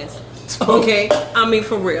dumbass. Okay, I mean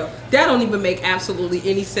for real. That don't even make absolutely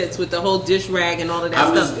any sense with the whole dish rag and all of that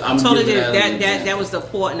stuff. That was the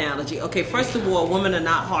poor analogy. Okay, first of all, women are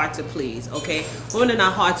not hard to please. Okay, women are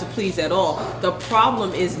not hard to please at all. The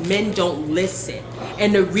problem is men don't listen,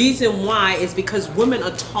 and the reason why is because women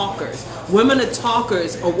are talkers. Women are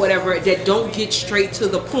talkers or whatever that don't get straight to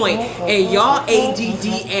the point, and y'all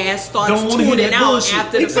ADD ass starts tuning out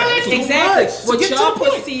after the fact. Exactly. What y'all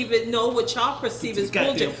perceive it. No, what y'all perceive is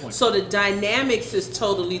bullshit. So the dynamics is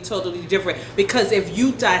totally different, because if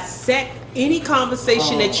you dissect any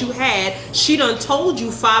conversation that you had, she done told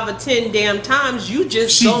you 5 or 10 damn times, you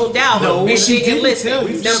just zoned out and didn't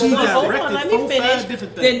listen. Number one, hold on, let me finish.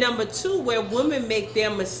 Then number two, where women make their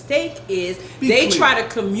mistake is they try to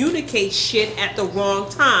communicate shit at the wrong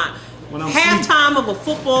time. Halftime of a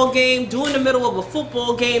football game, during the middle of a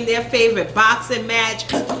football game, their favorite boxing match,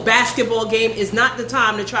 basketball game is not the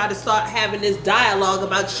time to try to start having this dialogue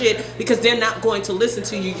about shit, because they're not going to listen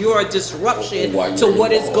to you. You're a disruption to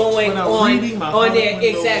what is going on there.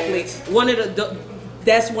 Exactly.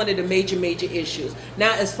 That's one of the major issues.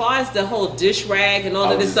 Now, as far as the whole dish rag and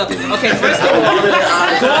all of this stuff, okay, first of all, going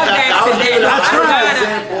back to that,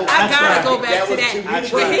 I gotta go back to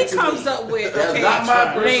that. When he comes up with,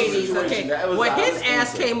 okay, ladies, okay, when his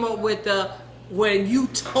ass came up with when you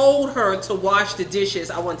told her to wash the dishes,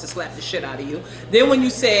 I want to slap the shit out of you. Then when you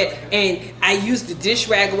said, and I used the dish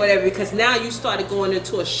rag or whatever, because now you started going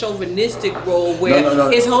into a chauvinistic role where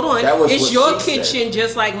it's your kitchen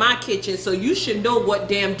just like my kitchen, so you should know what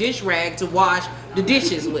damn dish rag to wash the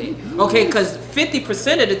dishes with. Okay, because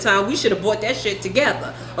 50% of the time we should have bought that shit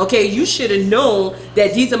together. Okay, you should have known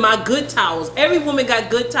that these are my good towels. Every woman got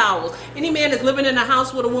good towels. Any man that's living in a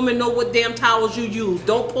house with a woman know what damn towels you use.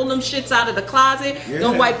 Don't pull them shits out of the closet. Yeah.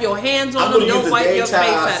 Don't wipe your hands on them. Don't wipe your face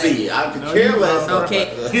out of it. I could care less. Okay,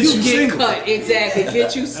 Get you you get single. cut. Exactly,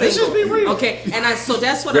 get you single. Let's just be real. Okay, and so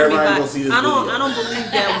that's what Grandma I ain't mean gonna see by this I don't video.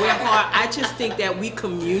 believe that we're hard. I just think that we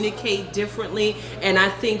communicate differently, and I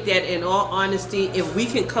think that in all honesty, if we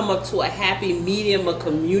can come up to a happy medium of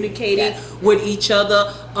communicating with each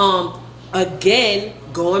other, again,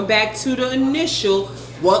 going back to the initial,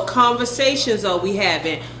 what conversations are we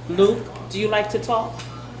having? Luke, do you like to talk?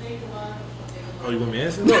 Oh, you want me to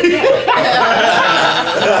answer? Because you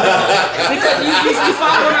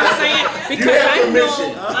follow what I'm saying? Because I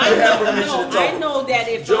know that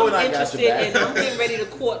if Joe I'm and I got interested your back. and I'm getting ready to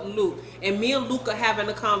court Luke, and me and Luke are having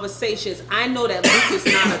the conversations, I know that Luke is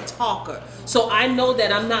not a talker. So I know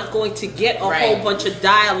that I'm not going to get a whole bunch of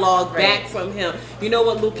dialogue back from him. You know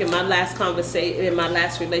what, Luke, in my last conversation, in my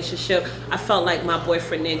last relationship, I felt like my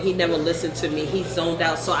boyfriend then, he never listened to me. He zoned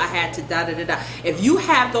out, so I had to da-da-da-da. If you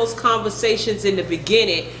have those conversations in the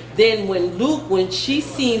beginning, then when she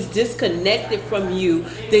seems disconnected from you,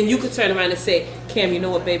 then you could turn around and say, Cam, you know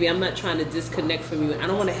what, baby, I'm not trying to disconnect from you. I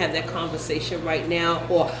don't want to have that conversation right now.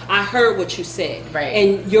 Or I heard what you said. Right.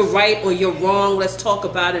 And you're right or you're wrong. Let's talk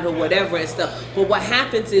about it or whatever and stuff. But what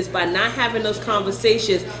happens is by not having those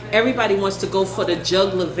conversations, everybody wants to go for the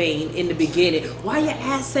jugular vein in the beginning. Why your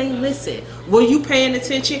ass ain't listen? Were you paying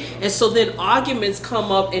attention? And so then arguments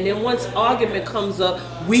come up, and then once argument comes up,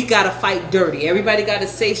 we gotta fight dirty. Everybody gotta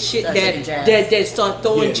say shit that start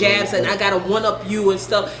throwing jabs, and I gotta one up you and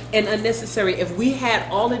stuff, and unnecessary. If we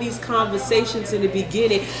had all of these conversations in the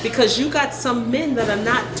beginning, because you got some men that are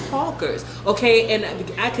not talkers, okay? And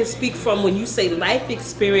I can speak from when you say life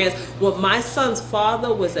experience. Well, my son's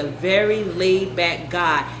father was a very laid back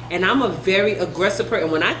guy, and I'm a very aggressive person.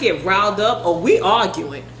 When I get riled up, or we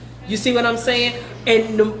arguing. You see what I'm saying?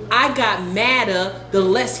 And I got madder the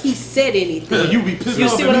less he said anything. You be pissed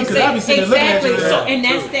off see at what me I'm 'cause I be saying? sitting there looking at Exactly. you So, like, and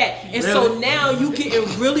that's that. And so now you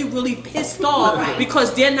getting really, really pissed off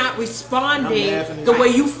because they're not responding the way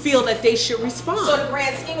you feel that they should respond. So the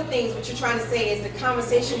grand scheme of things, what you're trying to say is the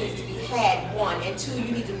conversation needs to be had, one, and two,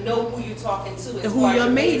 you need to know who you're talking to as And who far as your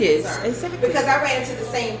mate is. concerned. Exactly. Because I ran into the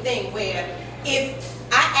same thing where if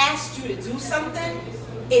I asked you to do something,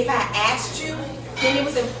 if I asked you, then it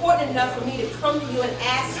was important enough for me to come to you and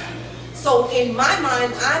ask you. So in my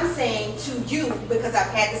mind, I'm saying to you, because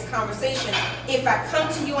I've had this conversation, if I come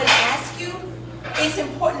to you and ask you, it's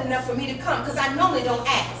important enough for me to come, because I normally don't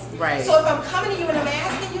ask. Right. So if I'm coming to you and I'm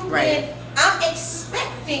asking you, then I'm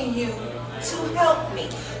expecting you to help me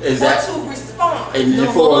or to respond. And No,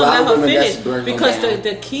 for hold a on, lot let of her women, that's finish. burning Because down.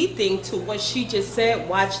 the key thing to what she just said,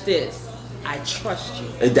 watch this. I trust you.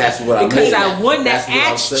 And that's what I Because mean. I wouldn't That's have what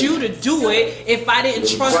I'm asked saying. you to do it if I didn't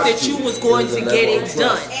Really trust that you was going to get it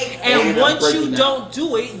done. And And I'm once you breaking don't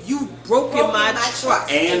do it, you broken my trust.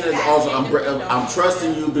 And it's also, I'm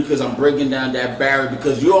trusting you because I'm breaking down that barrier,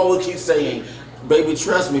 because you always keep saying, baby,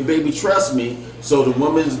 trust me, baby, trust me. So the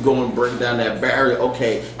woman's going to break down that barrier.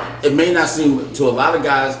 Okay, it may not seem, to a lot of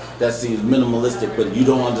guys, that seems minimalistic, but you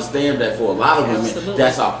don't understand that for a lot of women, Absolutely.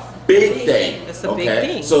 that's a big thing. It's a okay? big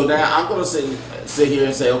thing. So now I'm going to sit here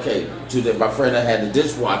and say, okay, my friend that had the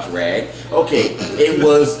dishwasher rag, okay,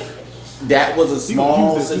 that was a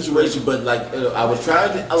small situation, but like I was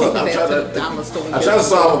trying to look, I'm trying to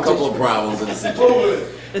solve a couple of problems in the situation.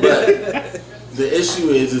 But the issue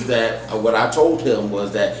is that what I told him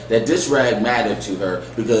was that dish rag mattered to her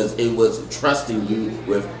because it was trusting you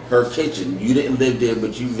with her kitchen. You didn't live there,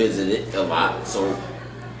 but you visited a lot, so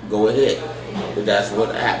go ahead. But that's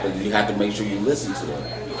what happens. You have to make sure you listen to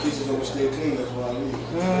her. Kitchen don't stay clean, that's what I mean.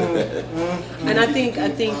 And I think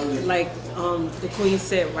like the queen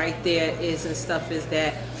said right there is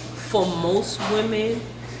that for most women,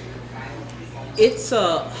 it's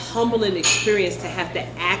a humbling experience to have to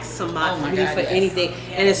ask somebody for anything,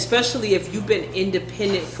 and especially if you've been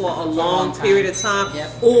independent for a long period of time,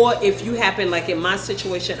 or if you happen, like in my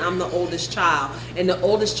situation, I'm the oldest child, and the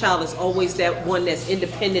oldest child is always that one that's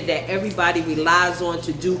independent that everybody relies on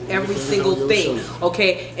to do every single thing,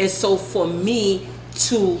 okay? And so for me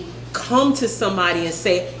to come to somebody and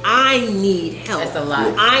say, I need help. That's a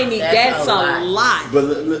lot. That's a lot. But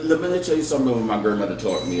let me tell you something my grandmother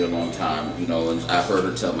taught me a long time, you know, and I've heard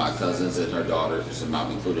her tell my cousins and her daughters,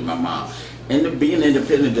 including my mom. And being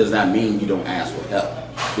independent does not mean you don't ask for help.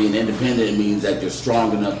 Being independent means that you're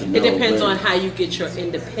strong enough to know. It depends when. on how you get your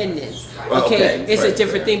independence. Okay, It's right, a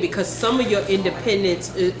different right. thing because some of your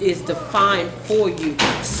independence is defined for you.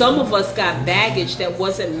 Some of us got baggage that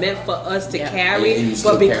wasn't meant for us to And carry, you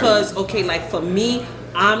still but because, okay, like for me,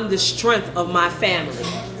 I'm the strength of my family.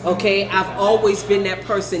 Okay, I've always been that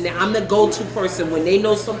person. That I'm the go-to person. When they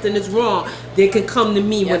know something is wrong, they can come to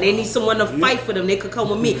me. When they need someone to fight for them, they could come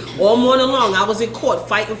with me. All morning long, I was in court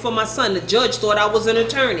fighting for my son. The judge thought I was an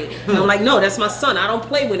attorney. And I'm like, no, that's my son. I don't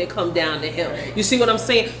play when it comes down to him. You see what I'm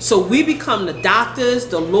saying? So we become the doctors,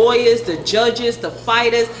 the lawyers, the judges, the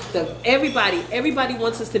fighters, everybody. Everybody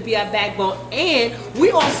wants us to be our backbone. And we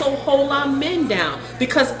also hold our men down.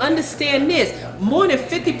 Because understand this, more than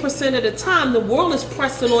 50% of the time, the world is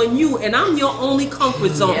pressing on you, and I'm your only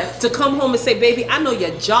comfort zone to come home and say, baby, I know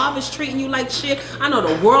your job is treating you like shit. I know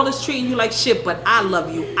the world is treating you like shit, but I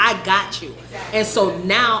love you. I got you. And so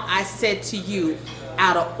now I said to you,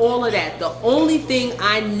 out of all of that, the only thing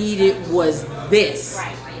I needed was this.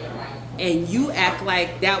 And you act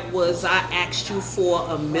like that was, I asked you for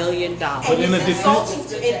 $1 million. And it's insulting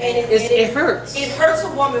to, it hurts. It hurts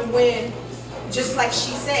a woman when, just like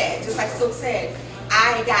she said, just like Silk said,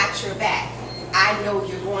 I got your back. I know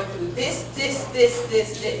you're going through this.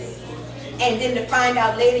 And then to find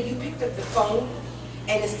out later you picked up the phone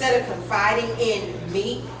and instead of confiding in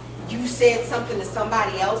me, you said something to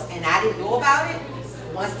somebody else and I didn't know about it.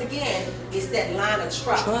 Once again, it's that line of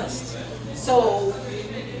trust. So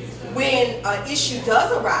when an issue does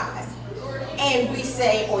arise and we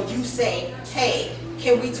say, or you say, hey,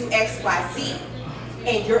 can we do X, Y, Z?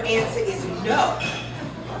 And your answer is no.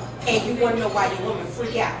 And you want to know why your woman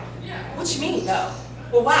freak out. What you mean no?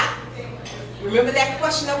 Well, why? Remember that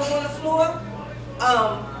question that was on the floor?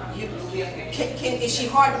 Is she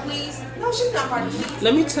hard to please? No, she's not hard to please.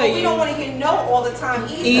 Let me tell you. We don't want to hear no all the time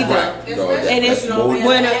either. And it's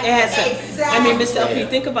when it has a, Exactly. I mean, Mr. LP,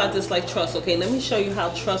 think about this like trust. Okay, let me show you how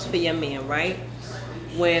trust for your man, right?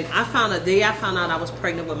 When I found out, the day I found out I was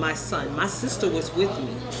pregnant with my son, my sister was with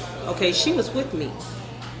me. Okay, she was with me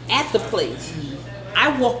at the place. I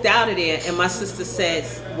walked out of there and my sister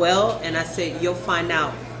says, well, and I said, you'll find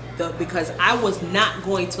out. Because I was not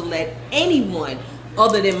going to let anyone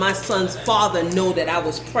other than my son's father know that I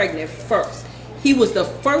was pregnant first. He was the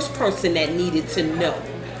first person that needed to know.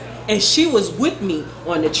 And she was with me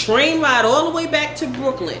on the train ride all the way back to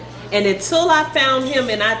Brooklyn. And until I found him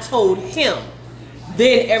and I told him,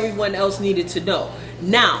 then everyone else needed to know.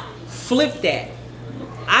 Now, flip that.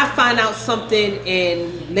 I find out something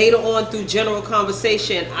and later on through general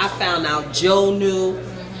conversation, I found out Joe knew,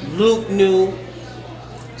 Luke knew,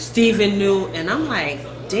 Steven knew, and I'm like,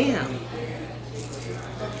 damn.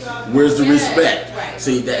 Where's the respect?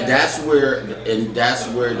 See, that's where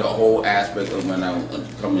the whole aspect of when I'm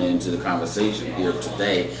coming into the conversation here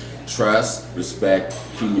today, trust, respect,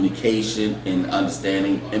 communication, and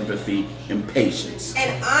understanding, empathy, and patience.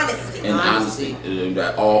 And honesty. And honesty.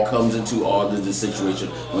 That all comes into all the situation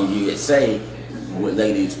when you say,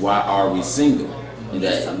 ladies, why are we single?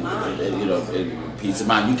 That, you know, peace of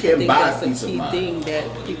mind. You can't buy peace of mind. That's a key thing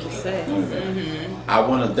that people say. Okay. I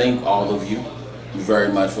want to thank all of you very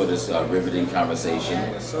much for this riveting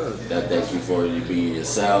conversation. Thank you for you being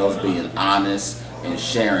yourselves, being honest, and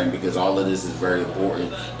sharing, because all of this is very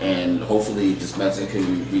important. And hopefully this message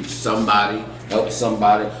can reach somebody, help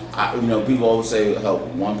somebody. You know, people always say help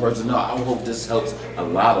one person. No, I hope this helps a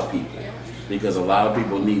lot of people, because a lot of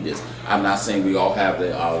people need this. I'm not saying we all have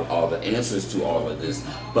all the answers to all of this,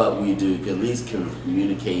 but we do at least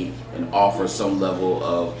communicate and offer some level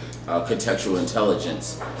of contextual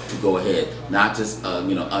intelligence to go ahead, not just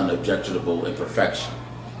you know, unobjectionable imperfection.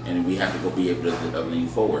 And we have to go be able to lean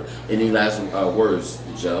forward. Any last words,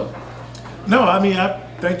 Joe? No, I mean, I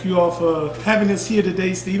thank you all for having us here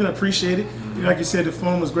today, Stephen. I appreciate it. Like you said, the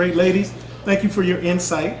phone was great. Ladies, thank you for your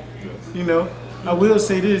insight. You know, I will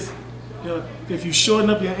say this. You know, if you shorten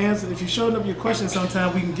up your answer, if you shorten up your question,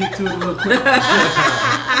 sometime we can get to it a little quicker.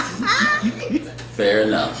 Fair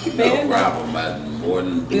enough. No problem. More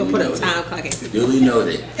than We'll duly put a noted. time clock in. Duly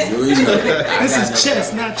noted. Duly noted. This is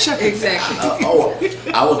chess, not checkers. Exactly.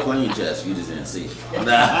 I was playing chess. You just didn't see it.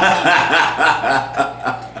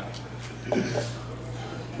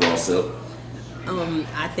 RAWSILK.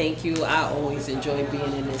 I thank you. I always enjoy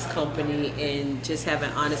being in this company and just having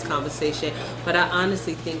honest conversation. But I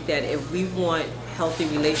honestly think that if we want healthy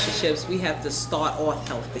relationships, we have to start off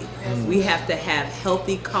healthy. We have to have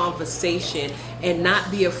healthy conversation and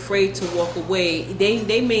not be afraid to walk away.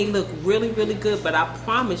 They may look really, really good, but I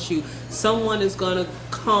promise you, someone is going to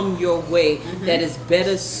come your way that is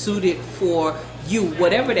better suited for you,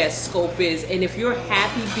 whatever that scope is. And if you're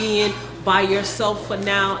happy being by yourself for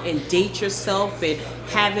now and date yourself and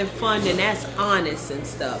having fun, then that's honest and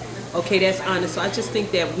stuff. Okay, that's honest. So I just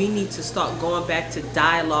think that we need to start going back to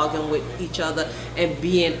dialoguing with each other and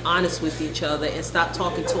being honest with each other and stop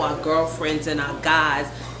talking to our girlfriends and our guys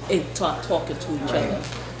and start talking to each other.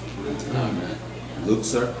 Luke,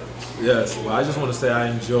 sir? Yes, well, I just want to say I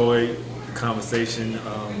enjoyed the conversation.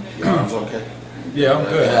 Your arms okay? Yeah, I'm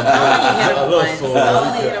good. I love soul.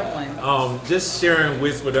 Just sharing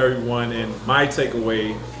wits with everyone, and my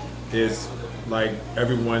takeaway is like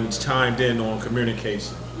everyone chimed in on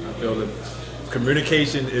communication. I feel that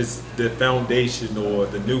communication is the foundation or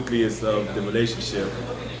the nucleus of the relationship.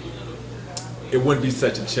 It wouldn't be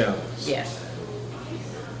such a challenge. Yes.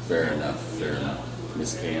 Fair enough, fair enough.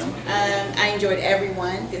 Miss Cam? I enjoyed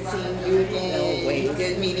everyone. Good seeing you again.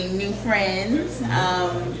 Good meeting new friends.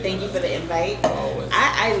 Thank you for the invite. Always.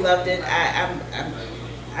 I loved it.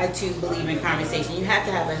 I too believe in conversation. You have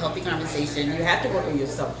to have a healthy conversation. You have to work on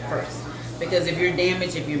yourself first. Because if you're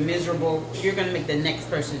damaged, if you're miserable, you're going to make the next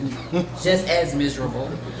person just as miserable.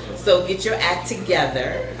 So get your act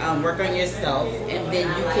together, work on yourself, and then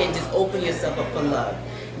you can just open yourself up for love.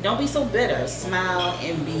 Don't be so bitter. Smile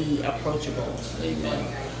and be approachable. Amen.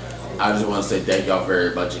 I just want to say thank y'all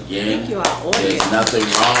very much again. Thank you, our audience. There's nothing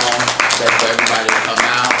wrong. Thank you everybody to come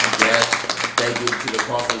out. Yes. Thank you to the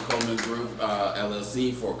Crawford Coleman Group,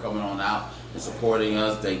 LLC, for coming on out and supporting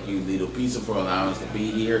us. Thank you, Little Pizza, for allowing us to be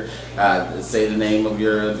here. Say the name of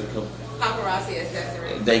your... Paparazzi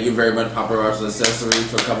Accessories. Thank you very much, Paparazzi Accessories,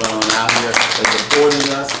 for coming on out here and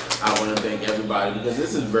supporting us. I want to thank everybody because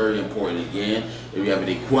this is very important. Again, if you have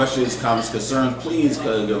any questions, comments, concerns, please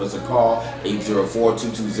give us a call,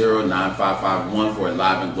 804-220-9551 for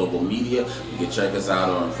Enliven Global Media. You can check us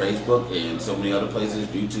out on Facebook and so many other places,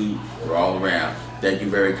 YouTube. We're all around. Thank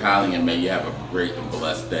you very kindly, and may you have a great and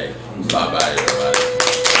blessed day. Bye-bye, everybody.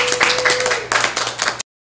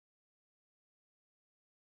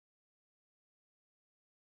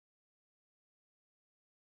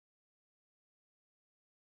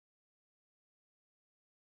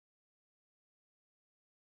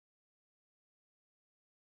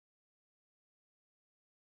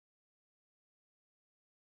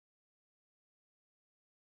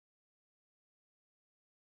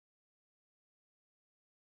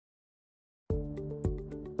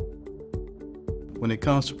 When it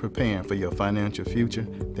comes to preparing for your financial future,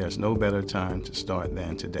 there's no better time to start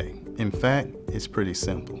than today. In fact, it's pretty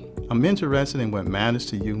simple. I'm interested in what matters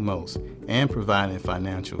to you most and providing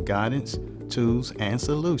financial guidance, tools, and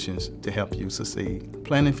solutions to help you succeed.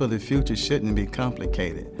 Planning for the future shouldn't be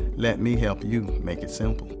complicated. Let me help you make it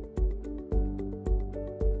simple.